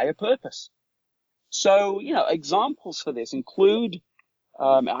the higher purpose. So, examples for this include,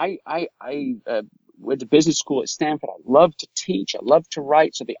 I went to business school at Stanford. I love to teach. I love to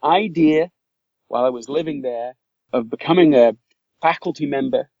write. So the idea while I was living there of becoming a faculty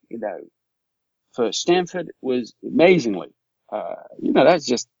member, for Stanford was amazingly, that's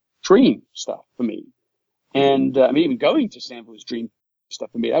just dream stuff for me. And even going to Stanford was dream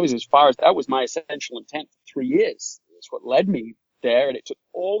stuff for me. That was my essential intent for 3 years. It's what led me there, and it took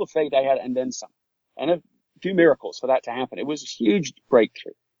all the faith I had and then some, and a few miracles for that to happen. It was a huge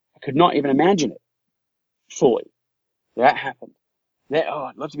breakthrough. I could not even imagine it fully. That happened. Then,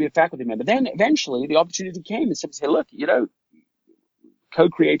 I'd love to be a faculty member. Then eventually the opportunity came, and somebody said, look,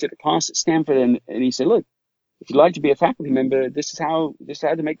 co-created a class at Stanford, and he said, look, if you'd like to be a faculty member, this is how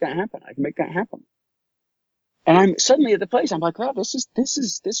to make that happen. I can make that happen. And I'm suddenly at the place, I'm like, wow, this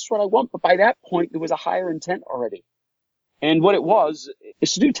is what I want. But by that point, there was a higher intent already. And what it was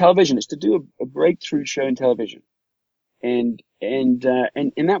is to do television. It's to do a breakthrough show in television. And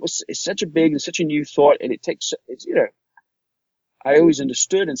that was, it's such a big and such a new thought. And I always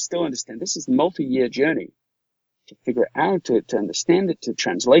understood and still understand this is a multi-year journey to figure it out, to understand it, to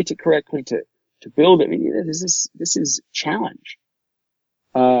translate it correctly, to build it. I mean, this is a challenge.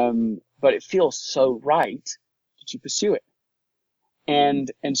 But it feels so right that you pursue it.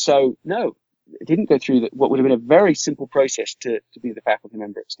 And so, no, it didn't go through what would have been a very simple process to be the faculty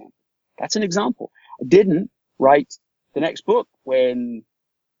member at Stanford. That's an example. I didn't write the next book when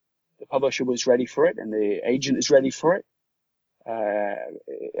the publisher was ready for it and the agent is ready for it.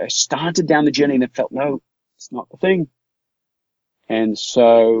 I started down the journey and then felt, no, it's not the thing. And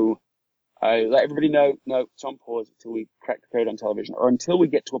so I let everybody know, no, it's on pause until we crack the code on television, or until we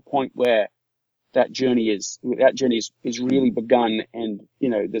get to a point where that journey is really begun, and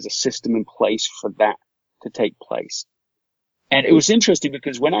there's a system in place for that to take place. And it was interesting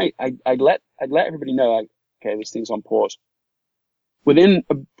because when I let everybody know, okay, this thing's on pause. Within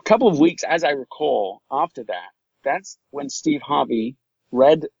a couple of weeks, as I recall, after that, that's when Steve Harvey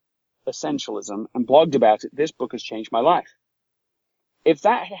read Essentialism and blogged about it. This book has changed my life. If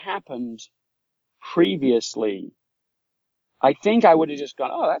that had happened previously, I think I would have just gone,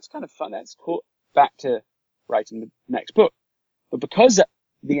 oh, that's kind of fun. That's cool. Back to writing the next book. But because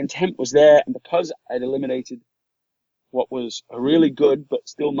the intent was there, and because I'd eliminated what was a really good but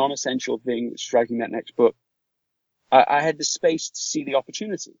still non-essential thing, which was writing that next book, I had the space to see the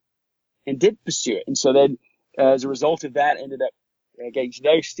opportunity and did pursue it. And so then, as a result of that, ended up getting to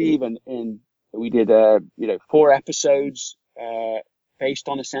know Steve, and we did 4 episodes based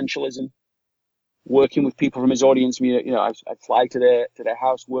on essentialism, working with people from his audience. I'd fly to their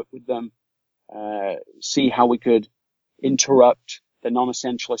house, work with them, see how we could interrupt the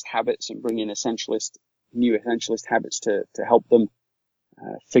non-essentialist habits and bring in new essentialist habits to help them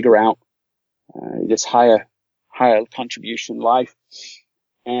figure out this higher contribution life.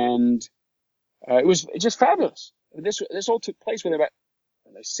 And it was just fabulous. This all took place within about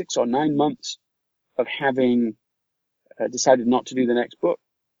 6 or 9 months of having decided not to do the next book.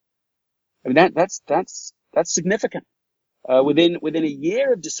 I mean, that's significant. Within a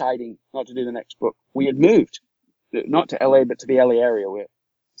year of deciding not to do the next book, we had moved, not to LA, but to the LA area, where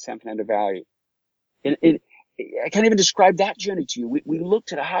San Fernando Valley. I can't even describe that journey to you. We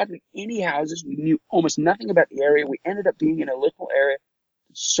looked at hardly any houses. We knew almost nothing about the area. We ended up being in a little area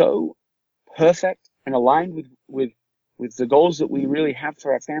so perfect and aligned with the goals that we really have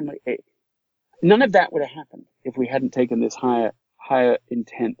for our family. None of that would have happened if we hadn't taken this higher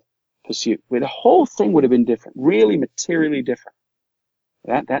intent pursuit, where the whole thing would have been different, really materially different.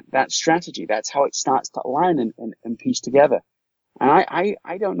 That strategy, that's how it starts to align and piece together. And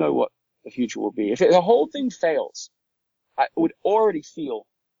I don't know what the future will be. If the whole thing fails, I would already feel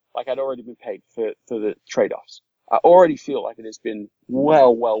like I'd already been paid for the trade-offs. I already feel like it has been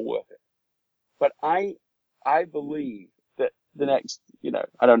well worth it. But I believe that the next,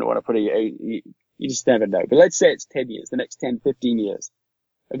 I don't know what to put it, you just never know. But let's say it's 10 years, the next 10, 15 years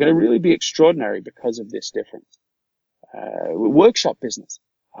are going to really be extraordinary because of this difference. Workshop business.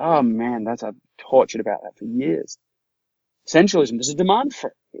 Oh man, I've tortured about that for years. Essentialism, there's a demand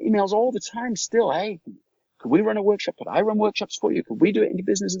for it. Emails all the time still. Hey, could we run a workshop? Could I run workshops for you? Could we do it in your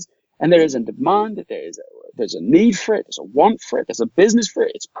businesses? And there is a demand, there's a need for it, there's a want for it, there's a business for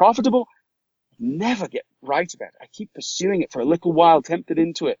it, it's profitable. Never get right about it. I keep pursuing it for a little while, tempted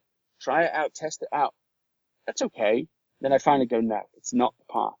into it. Try it out, test it out. That's okay. then I finally go, no, it's not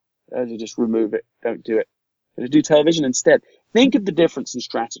the path. I just remove it. Don't do it. I'm going to do television instead. Think of the difference in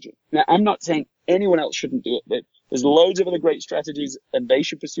strategy. Now, I'm not saying anyone else shouldn't do it. There's loads of other great strategies, and they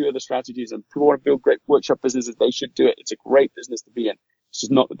should pursue other strategies. And people want to build great workshop businesses, they should do it. It's a great business to be in. It's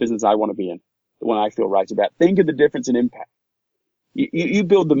just not the business I want to be in, the one I feel right about. Think of the difference in impact. You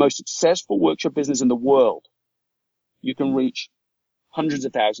build the most successful workshop business in the world. You can reach hundreds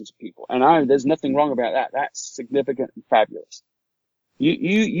of thousands of people. And there's nothing wrong about that. That's significant and fabulous.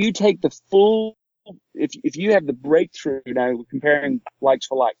 You take the full, if you have the breakthrough, now we're comparing likes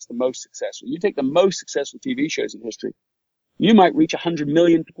for likes, the most successful, you take the most successful TV shows in history, you might reach 100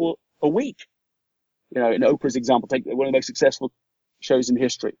 million people a week. In Oprah's example, take one of the most successful shows in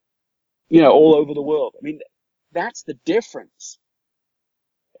history, all over the world. I mean, that's the difference.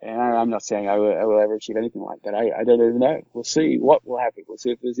 And I'm not saying I will ever achieve anything like that. I don't even know. We'll see what will happen. We'll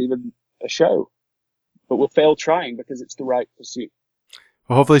see if there's even a show. But we'll fail trying because it's the right pursuit.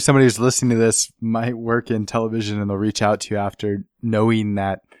 Well, hopefully somebody who's listening to this might work in television and they'll reach out to you after knowing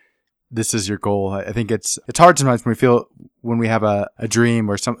that this is your goal. I think it's hard sometimes when we have a dream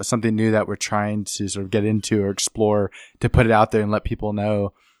or something new that we're trying to sort of get into or explore, to put it out there and let people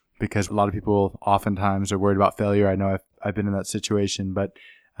know, because a lot of people oftentimes are worried about failure. I know I've been in that situation, but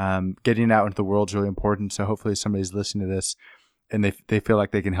getting out into the world is really important. So hopefully somebody's listening to this and they feel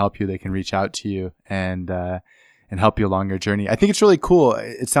like they can help you. They can reach out to you and help you along your journey. I think it's really cool.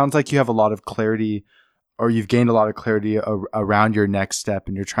 It sounds like you have a lot of clarity, or you've gained a lot of clarity around your next step,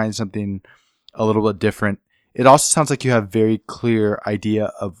 and you're trying something a little bit different. It also sounds like you have very clear idea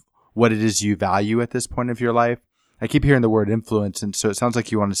of what it is you value at this point of your life. I keep hearing the word influence, and so it sounds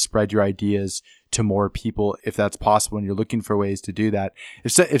like you want to spread your ideas to more people if that's possible, and you're looking for ways to do that.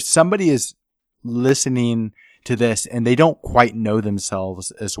 If somebody is listening to this and they don't quite know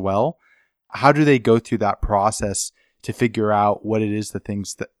themselves as well, how do they go through that process to figure out what are the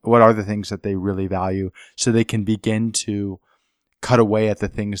things that they really value, so they can begin to cut away at the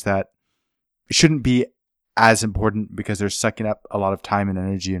things that shouldn't be as important because they're sucking up a lot of time and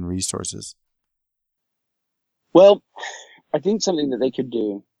energy and resources? Well, I think something that they could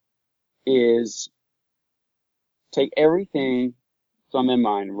do is take everything that's on their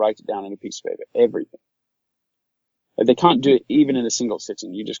mind, write it down on a piece of paper, everything. They can't do it even in a single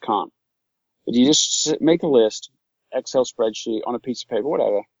sitting. You just can't. But you just make a list, Excel spreadsheet, on a piece of paper,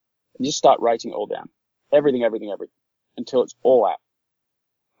 whatever, and just start writing it all down. Everything, until it's all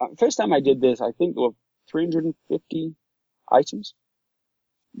out. First time I did this, I think there were 350 items.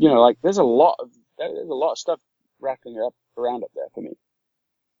 There's a lot of stuff rattling around up there for me.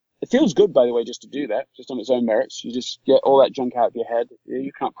 It feels good, by the way, just to do that, just on its own merits. You just get all that junk out of your head.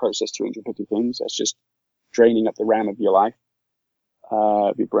 You can't process 350 things. That's just draining up the RAM of your life,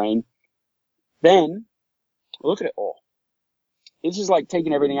 of your brain. Then, look at it all. This is like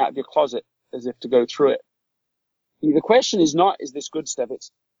taking everything out of your closet as if to go through it. The question is not, is this good stuff?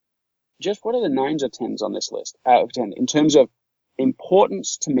 It's just, what are the 9s or 10s on this list out of 10 in terms of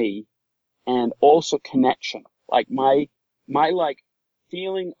importance to me and also connection? Like my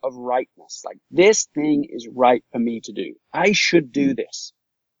feeling of rightness. Like, this thing is right for me to do. I should do this.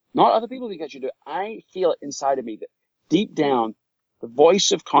 Not other people think I should do it. I feel it inside of me that deep down, the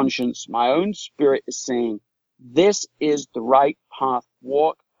voice of conscience, my own spirit, is saying, this is the right path.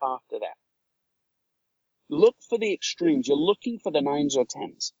 Walk after that. Look for the extremes. You're looking for the 9s or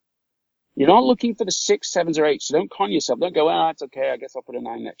 10s. You're not looking for the 6, 7s, or 8s. So don't con yourself. Don't go, it's okay. I guess I'll put a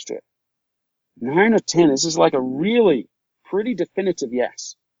 9 next to it. 9 or 10. This is like a really pretty definitive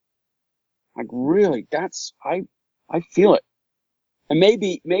yes. Like, really, I feel it. And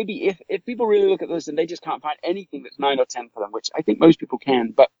maybe if people really look at this and they just can't find anything that's 9 or 10 for them, which I think most people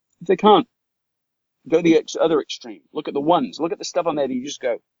can, but if they can't, go the other extreme. Look at the 1s. Look at the stuff on there that you just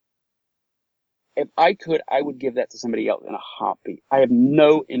go, if I could, I would give that to somebody else in a heartbeat. I have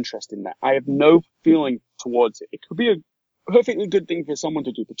no interest in that. I have no feeling towards it. It could be a perfectly good thing for someone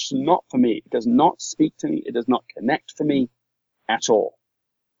to do, but just not for me. It does not speak to me. It does not connect for me at all.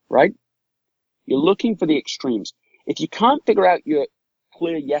 Right? You're looking for the extremes. If you can't figure out your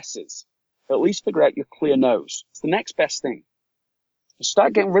clear yeses, at least figure out your clear no's. It's the next best thing.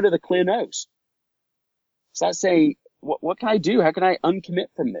 Start getting rid of the clear no's. Start saying, what can I do? How can I uncommit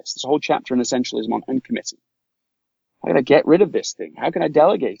from this? There's a whole chapter in Essentialism on uncommitting. How can I get rid of this thing? How can I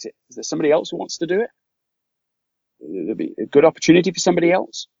delegate it? Is there somebody else who wants to do it? There'll be a good opportunity for somebody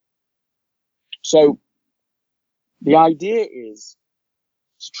else. So the idea is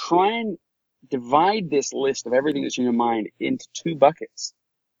to try and divide this list of everything that's in your mind into 2 buckets.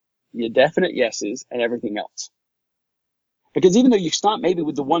 Your definite yeses and everything else. Because even though you start maybe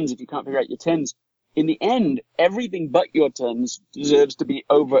with the 1s, if you can't figure out your 10s, in the end, everything but your tens deserves to be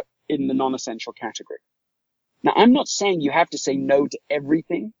over in the non-essential category. Now, I'm not saying you have to say no to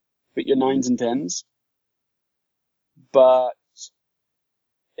everything but your nines and tens, but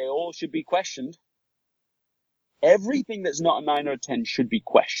they all should be questioned. Everything that's not a 9 or a 10 should be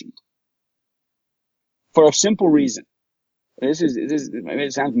questioned. For a simple reason. This is, maybe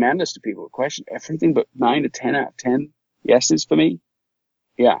it sounds madness to people. Question everything but 9 to 10 out of 10 yeses for me.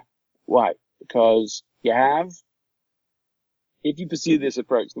 Yeah. Why? Because if you pursue this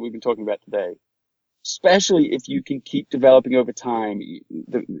approach that we've been talking about today, especially if you can keep developing over time,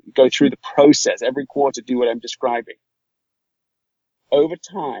 go through the process, every quarter do what I'm describing. Over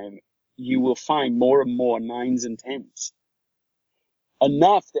time, you will find more and more nines and tens.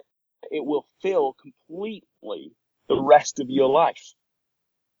 Enough that it will fill completely the rest of your life.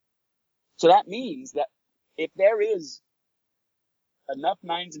 So that means that if there is enough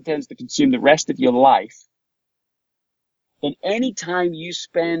nines and tens to consume the rest of your life, then any time you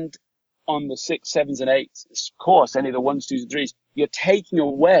spend on the 6, 7s, and 8s, of course, any of the 1s, 2s, and 3s, you're taking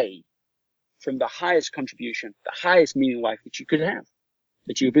away from the highest contribution, the highest meaning life that you could have,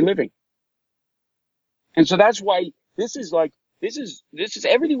 that you would be living. And so that's why this is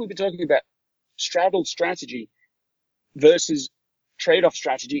everything we've been talking about. Straddled strategy versus trade-off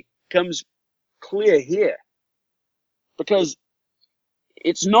strategy comes clear here. Because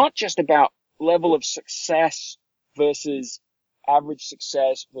it's not just about level of success versus average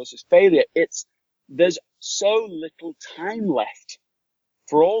success versus failure. There's so little time left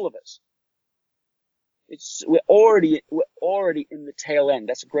for all of us. We're already in the tail end.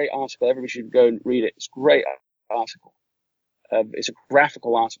 That's a great article. Everybody should go and read it. It's a great article. It's a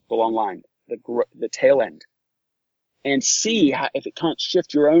graphical article online, the tail end. And see if it can't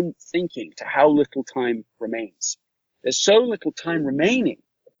shift your own thinking to how little time remains. There's so little time remaining,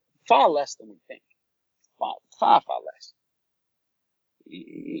 far less than we think. Far less.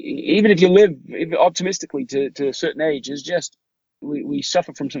 Even if you live optimistically to a certain age, it's just, we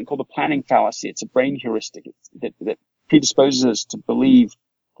suffer from something called the planning fallacy. It's a brain heuristic that predisposes us to believe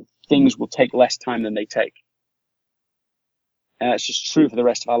that things will take less time than they take. And that's just true for the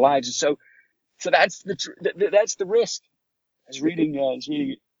rest of our lives. And so that's the risk. I was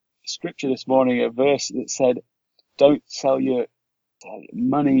reading scripture this morning, a verse that said, don't sell your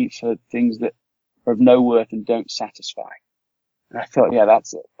money for things that are of no worth and don't satisfy. And I thought, yeah,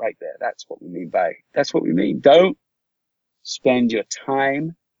 that's it right there. That's what we mean. Don't spend your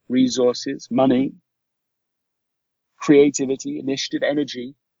time, resources, money, creativity, initiative,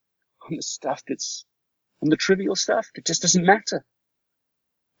 energy on the trivial stuff that just doesn't matter.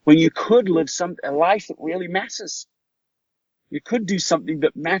 When you could live a life that really matters. You could do something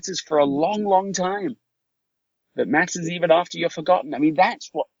that matters for a long, long time. That matters even after you're forgotten. I mean, that's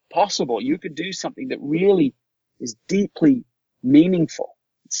what's possible. You could do something that really is deeply meaningful,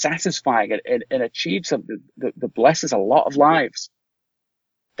 satisfying, and achieve something that blesses a lot of lives.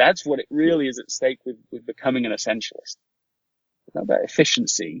 That's what it really is at stake with becoming an essentialist. It's not about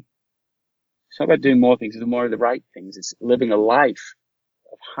efficiency. It's not about doing more things. It's more of the right things. It's living a life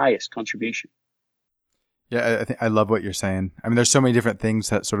of highest contribution. Yeah, I love what you're saying. I mean, there's so many different things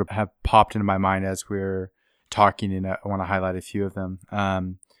that sort of have popped into my mind as we're talking, and I want to highlight a few of them.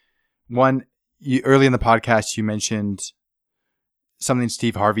 One, early in the podcast, you mentioned something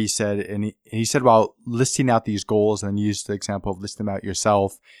Steve Harvey said, and he said while listing out these goals, and used the example of listing them out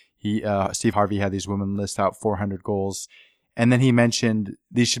yourself, Steve Harvey had these women list out 400 goals, and then he mentioned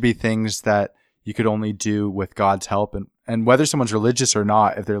these should be things that you could only do with God's help, and whether someone's religious or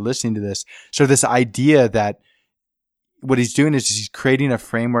not, if they're listening to this, so this idea that what he's doing is he's creating a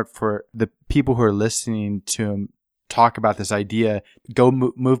framework for the people who are listening to him talk about this idea,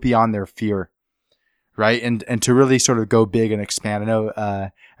 move beyond their fear, right? And to really sort of go big and expand. I know,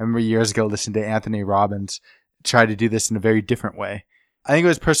 I remember years ago listening to Anthony Robbins try to do this in a very different way. I think it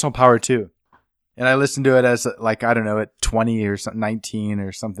was personal power too. And I listened to it as like, I don't know, at 20 or something, 19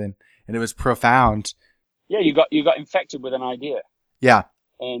 or something. And it was profound. Yeah, you got infected with an idea. Yeah.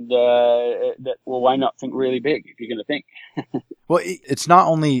 And why not think really big if you're going to think? Well, it's not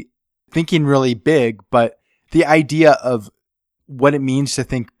only thinking really big, but the idea of what it means to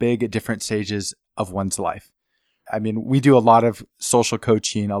think big at different stages of one's life. I mean, we do a lot of social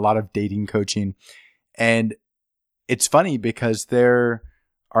coaching, a lot of dating coaching, and it's funny because there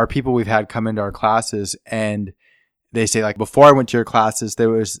are people we've had come into our classes and they say, like, before I went to your classes, there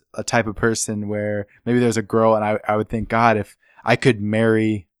was a type of person where maybe there was a girl and I would think, God, if I could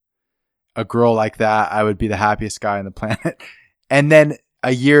marry a girl like that, I would be the happiest guy on the planet. And then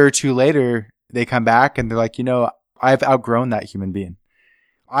a year or two later, they come back and they're like, I've outgrown that human being.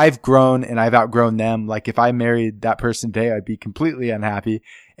 I've grown and I've outgrown them. Like if I married that person today, I'd be completely unhappy.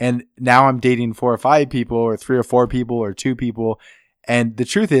 And now I'm dating 4 or 5 people or 3 or 4 people or 2 people. And the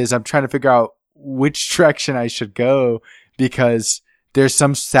truth is I'm trying to figure out which direction I should go, because there's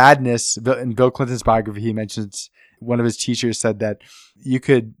some sadness. In Bill Clinton's biography, he mentions one of his teachers said that you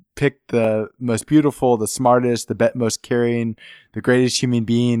could pick the most beautiful, the smartest, the most caring, the greatest human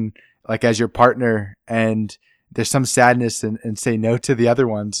being, like as your partner. And there's some sadness and say no to the other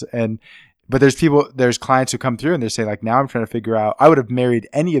ones. But there's clients who come through and they're saying like, now I'm trying to figure out, I would have married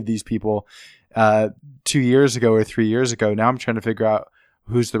any of these people, 2 years ago or 3 years ago. Now I'm trying to figure out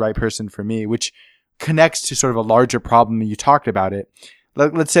who's the right person for me, which connects to sort of a larger problem. You talked about it.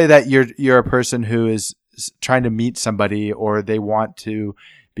 Let's say that you're a person who is trying to meet somebody, or they want to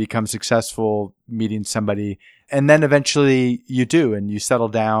become successful meeting somebody. And then eventually you do, and you settle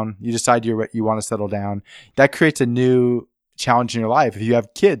down, you decide you want to settle down. That creates a new challenge in your life. If you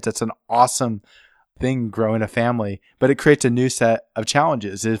have kids, that's an awesome thing, growing a family, but it creates a new set of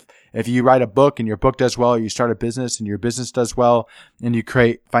challenges. If you write a book and your book does well, or you start a business and your business does well, and you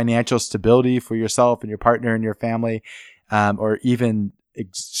create financial stability for yourself and your partner and your family, or even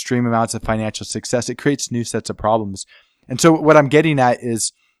extreme amounts of financial success, it creates new sets of problems. And so what I'm getting at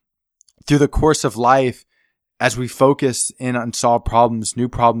is, through the course of life, as we focus in on unsolved problems, new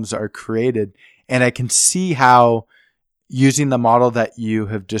problems are created. And I can see how using the model that you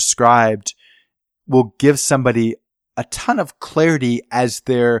have described will give somebody a ton of clarity as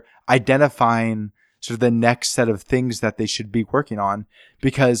they're identifying sort of the next set of things that they should be working on.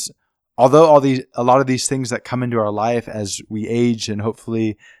 Because although a lot of these things that come into our life as we age and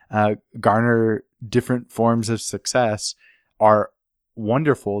hopefully garner different forms of success are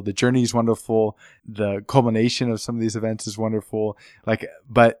wonderful. The journey is wonderful. The culmination of some of these events is wonderful.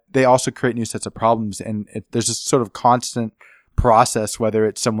 But they also create new sets of problems. And there's this sort of constant process, whether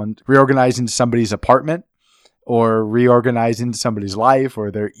it's someone reorganizing somebody's apartment or reorganizing somebody's life or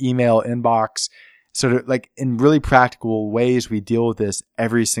their email inbox. Sort of like in really practical ways, we deal with this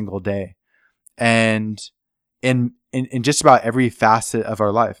every single day, and in just about every facet of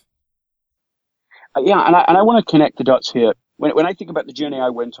our life. Yeah, and I want to connect the dots here. When I think about the journey I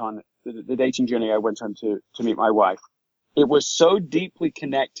went on, the dating journey I went on to meet my wife, it was so deeply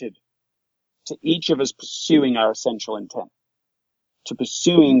connected to each of us pursuing our essential intent, to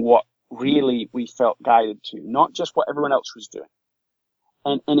pursuing what really we felt guided to, not just what everyone else was doing.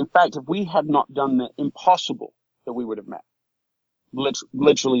 And in fact, if we had not done the impossible that we would have met,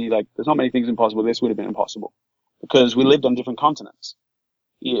 literally, like, there's not many things impossible, this would have been impossible, because we lived on different continents.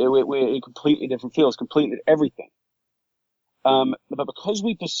 We're in completely different fields, completely everything. But because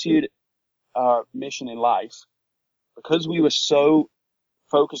we pursued our mission in life, because we were so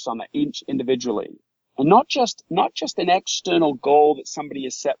focused on that each individually, and not just an external goal that somebody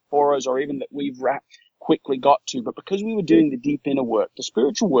has set for us or even that we've quickly got to, but because we were doing the deep inner work, the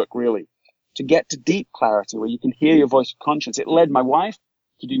spiritual work really, to get to deep clarity where you can hear your voice of conscience. It led my wife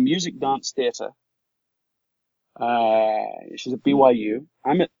to do music, dance, theater. She's at BYU.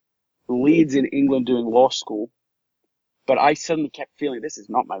 I'm at Leeds in England doing law school. But I suddenly kept feeling this is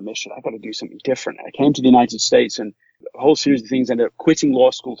not my mission. I've got to do something different. I came to the United States and a whole series of things ended up quitting law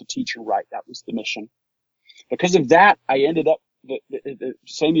school to teach and write. That was the mission. Because of that, I ended up at the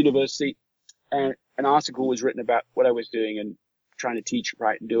same university, and an article was written about what I was doing and trying to teach,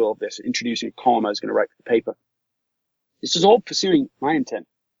 write, and do all of this, introducing a column I was going to write for the paper. This was all pursuing my intent.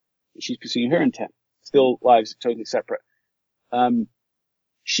 And she's pursuing her intent. Still lives totally separate.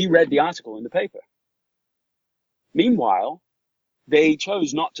 She read the article in the paper. Meanwhile, they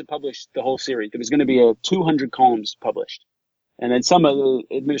chose not to publish the whole series. There was going to be 200 columns published. And then some other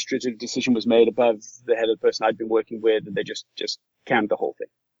administrative decision was made above the head of the person I'd been working with, and they just canned the whole thing.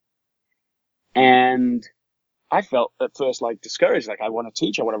 And I felt at first like discouraged, like I want to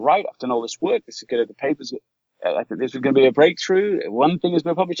teach, I want to write, I've done all this work, this is good at the papers. I think this was going to be a breakthrough. One thing has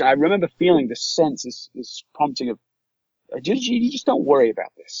been published. And I remember feeling this sense, this prompting of, you just don't worry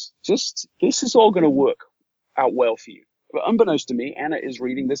about this. This is all going to work out well for you. But unbeknownst to me, Anna is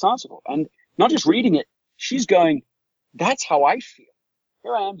reading this article, and not just reading it, she's going, that's how I feel.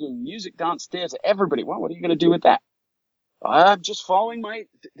 Here I am doing music, dance, theater, everybody. Well, what are you going to do with that? I'm just following my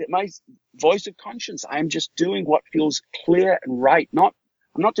voice of conscience. I'm just doing what feels clear and right. I'm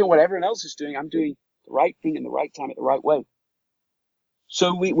not doing what everyone else is doing. I'm doing the right thing in the right time, at the right way.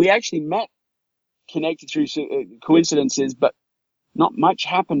 So we actually met, connected through coincidences, but not much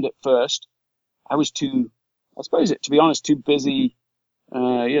happened at first. I was to be honest, too busy,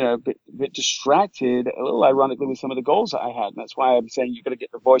 a bit distracted, a little ironically with some of the goals that I had. And that's why I'm saying you've got to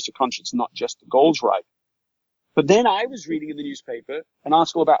get the voice of conscience, not just the goals right. But then I was reading in the newspaper an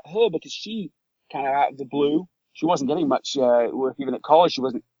article about her because she kind of out of the blue, she wasn't getting much work even at college. She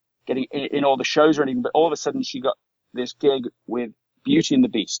wasn't getting in all the shows or anything, but all of a sudden she got this gig with Beauty and the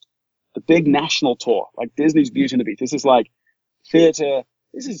Beast, the big national tour, like Disney's Beauty and the Beast. This is like theater.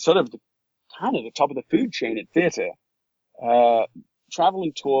 This is sort of kind of the top of the food chain at theater.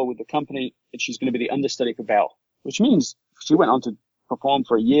 Traveling tour with the company, and she's going to be the understudy for Belle, which means she went on to perform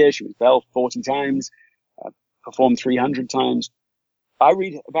for a year. She was Belle 40 times, performed 300 times. I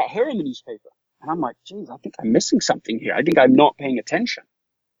read about her in the newspaper, and I'm like, geez, I think I'm missing something here. I think I'm not paying attention.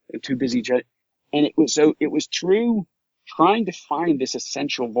 I'm too busy. And it was through trying to find this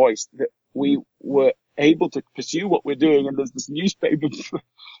essential voice that we were able to pursue what we're doing. And there's this newspaper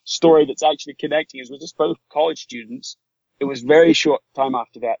story that's actually connecting us. We're just both college students. It was very short time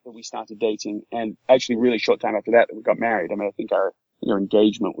after that we started dating, and actually really short time after that we got married. I mean, I think our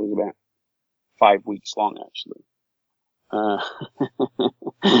engagement was about 5 weeks long, actually.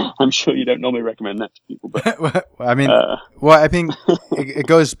 I'm sure you don't normally recommend that to people, but I mean, I think it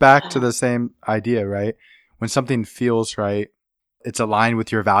goes back to the same idea, right? When something feels right, it's aligned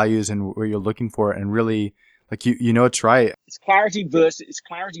with your values and what you're looking for, and really, like you know, it's right. It's clarity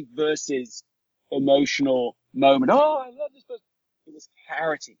versus emotional moment. Oh, I love this person. It was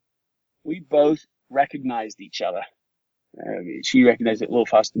clarity. We both recognized each other. She recognized it a little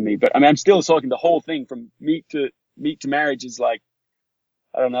faster than me, but I mean, I'm still talking the whole thing from meet to marriage is like,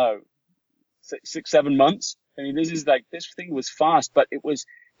 I don't know, 6-7 months. I mean, this thing was fast, but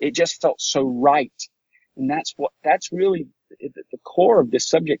it just felt so right. And that's really the core of this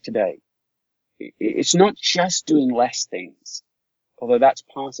subject today. It's not just doing less things, although that's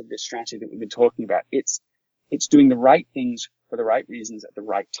part of this strategy that we've been talking about. It's doing the right things for the right reasons at the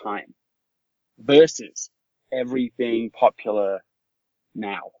right time versus everything popular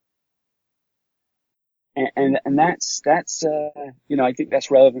now. And that's I think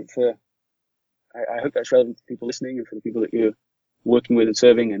that's relevant for, I hope that's relevant to people listening and for the people that you're working with and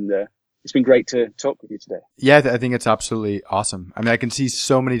serving. And it's been great to talk with you today. Yeah, I think it's absolutely awesome. I mean, I can see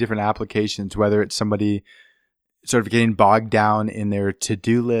so many different applications, whether it's somebody sort of getting bogged down in their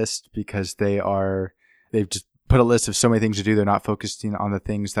to-do list because they've just put a list of so many things to do. They're not focusing on the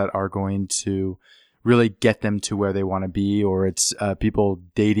things that are going to really get them to where they want to be, or it's people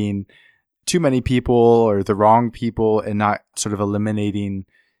dating too many people or the wrong people and not sort of eliminating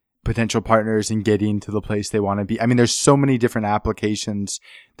potential partners and getting to the place they want to be. I mean, there's so many different applications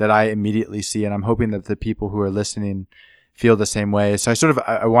that I immediately see, and I'm hoping that the people who are listening feel the same way. So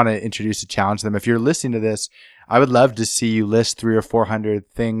I want to introduce a challenge to them. If you're listening to this, I would love to see you list 300 or 400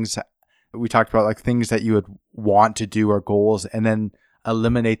 things. We talked about like things that you would want to do or goals, and then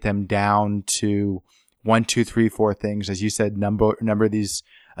eliminate them down to 1, 2, 3, 4 things. As you said, number these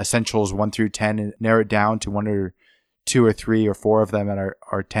essentials 1 through 10 and narrow it down to 1 or 2 or 3 or 4 of them that are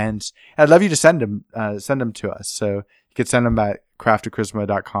 10s. And I'd love you to send them to us. So you could send them at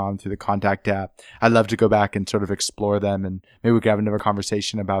craftofcharisma.com through the contact app. I'd love to go back and sort of explore them, and maybe we could have another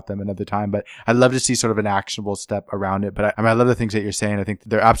conversation about them another time. But I'd love to see sort of an actionable step around it. But I love the things that you're saying. I think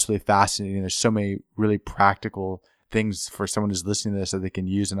they're absolutely fascinating. There's so many really practical things for someone who's listening to this that they can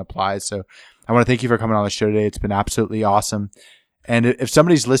use and apply. So I want to thank you for coming on the show today. It's been absolutely awesome. And if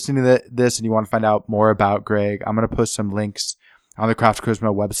somebody's listening to this and you want to find out more about Greg, I'm going to post some links on the Craft of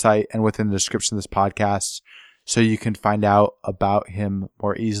Charisma website and within the description of this podcast so you can find out about him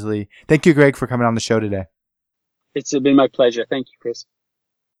more easily. Thank you, Greg, for coming on the show today. It's been my pleasure. Thank you, Chris.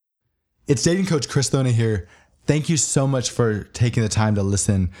 It's dating coach Chris Thona here. Thank you so much for taking the time to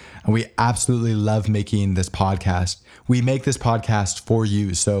listen. And we absolutely love making this podcast. We make this podcast for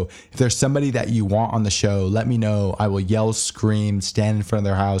you. So if there's somebody that you want on the show, let me know. I will yell, scream, stand in front of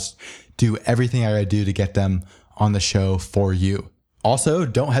their house, do everything I gotta do to get them on the show for you. Also,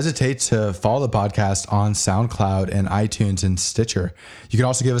 don't hesitate to follow the podcast on SoundCloud and iTunes and Stitcher. You can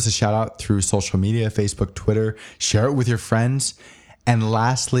also give us a shout out through social media, Facebook, Twitter, share it with your friends. And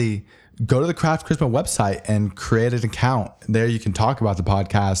lastly, go to the Craft Charisma website and create an account. There you can talk about the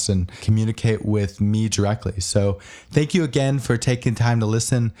podcast and communicate with me directly. So thank you again for taking time to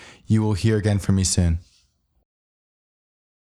listen. You will hear again from me soon.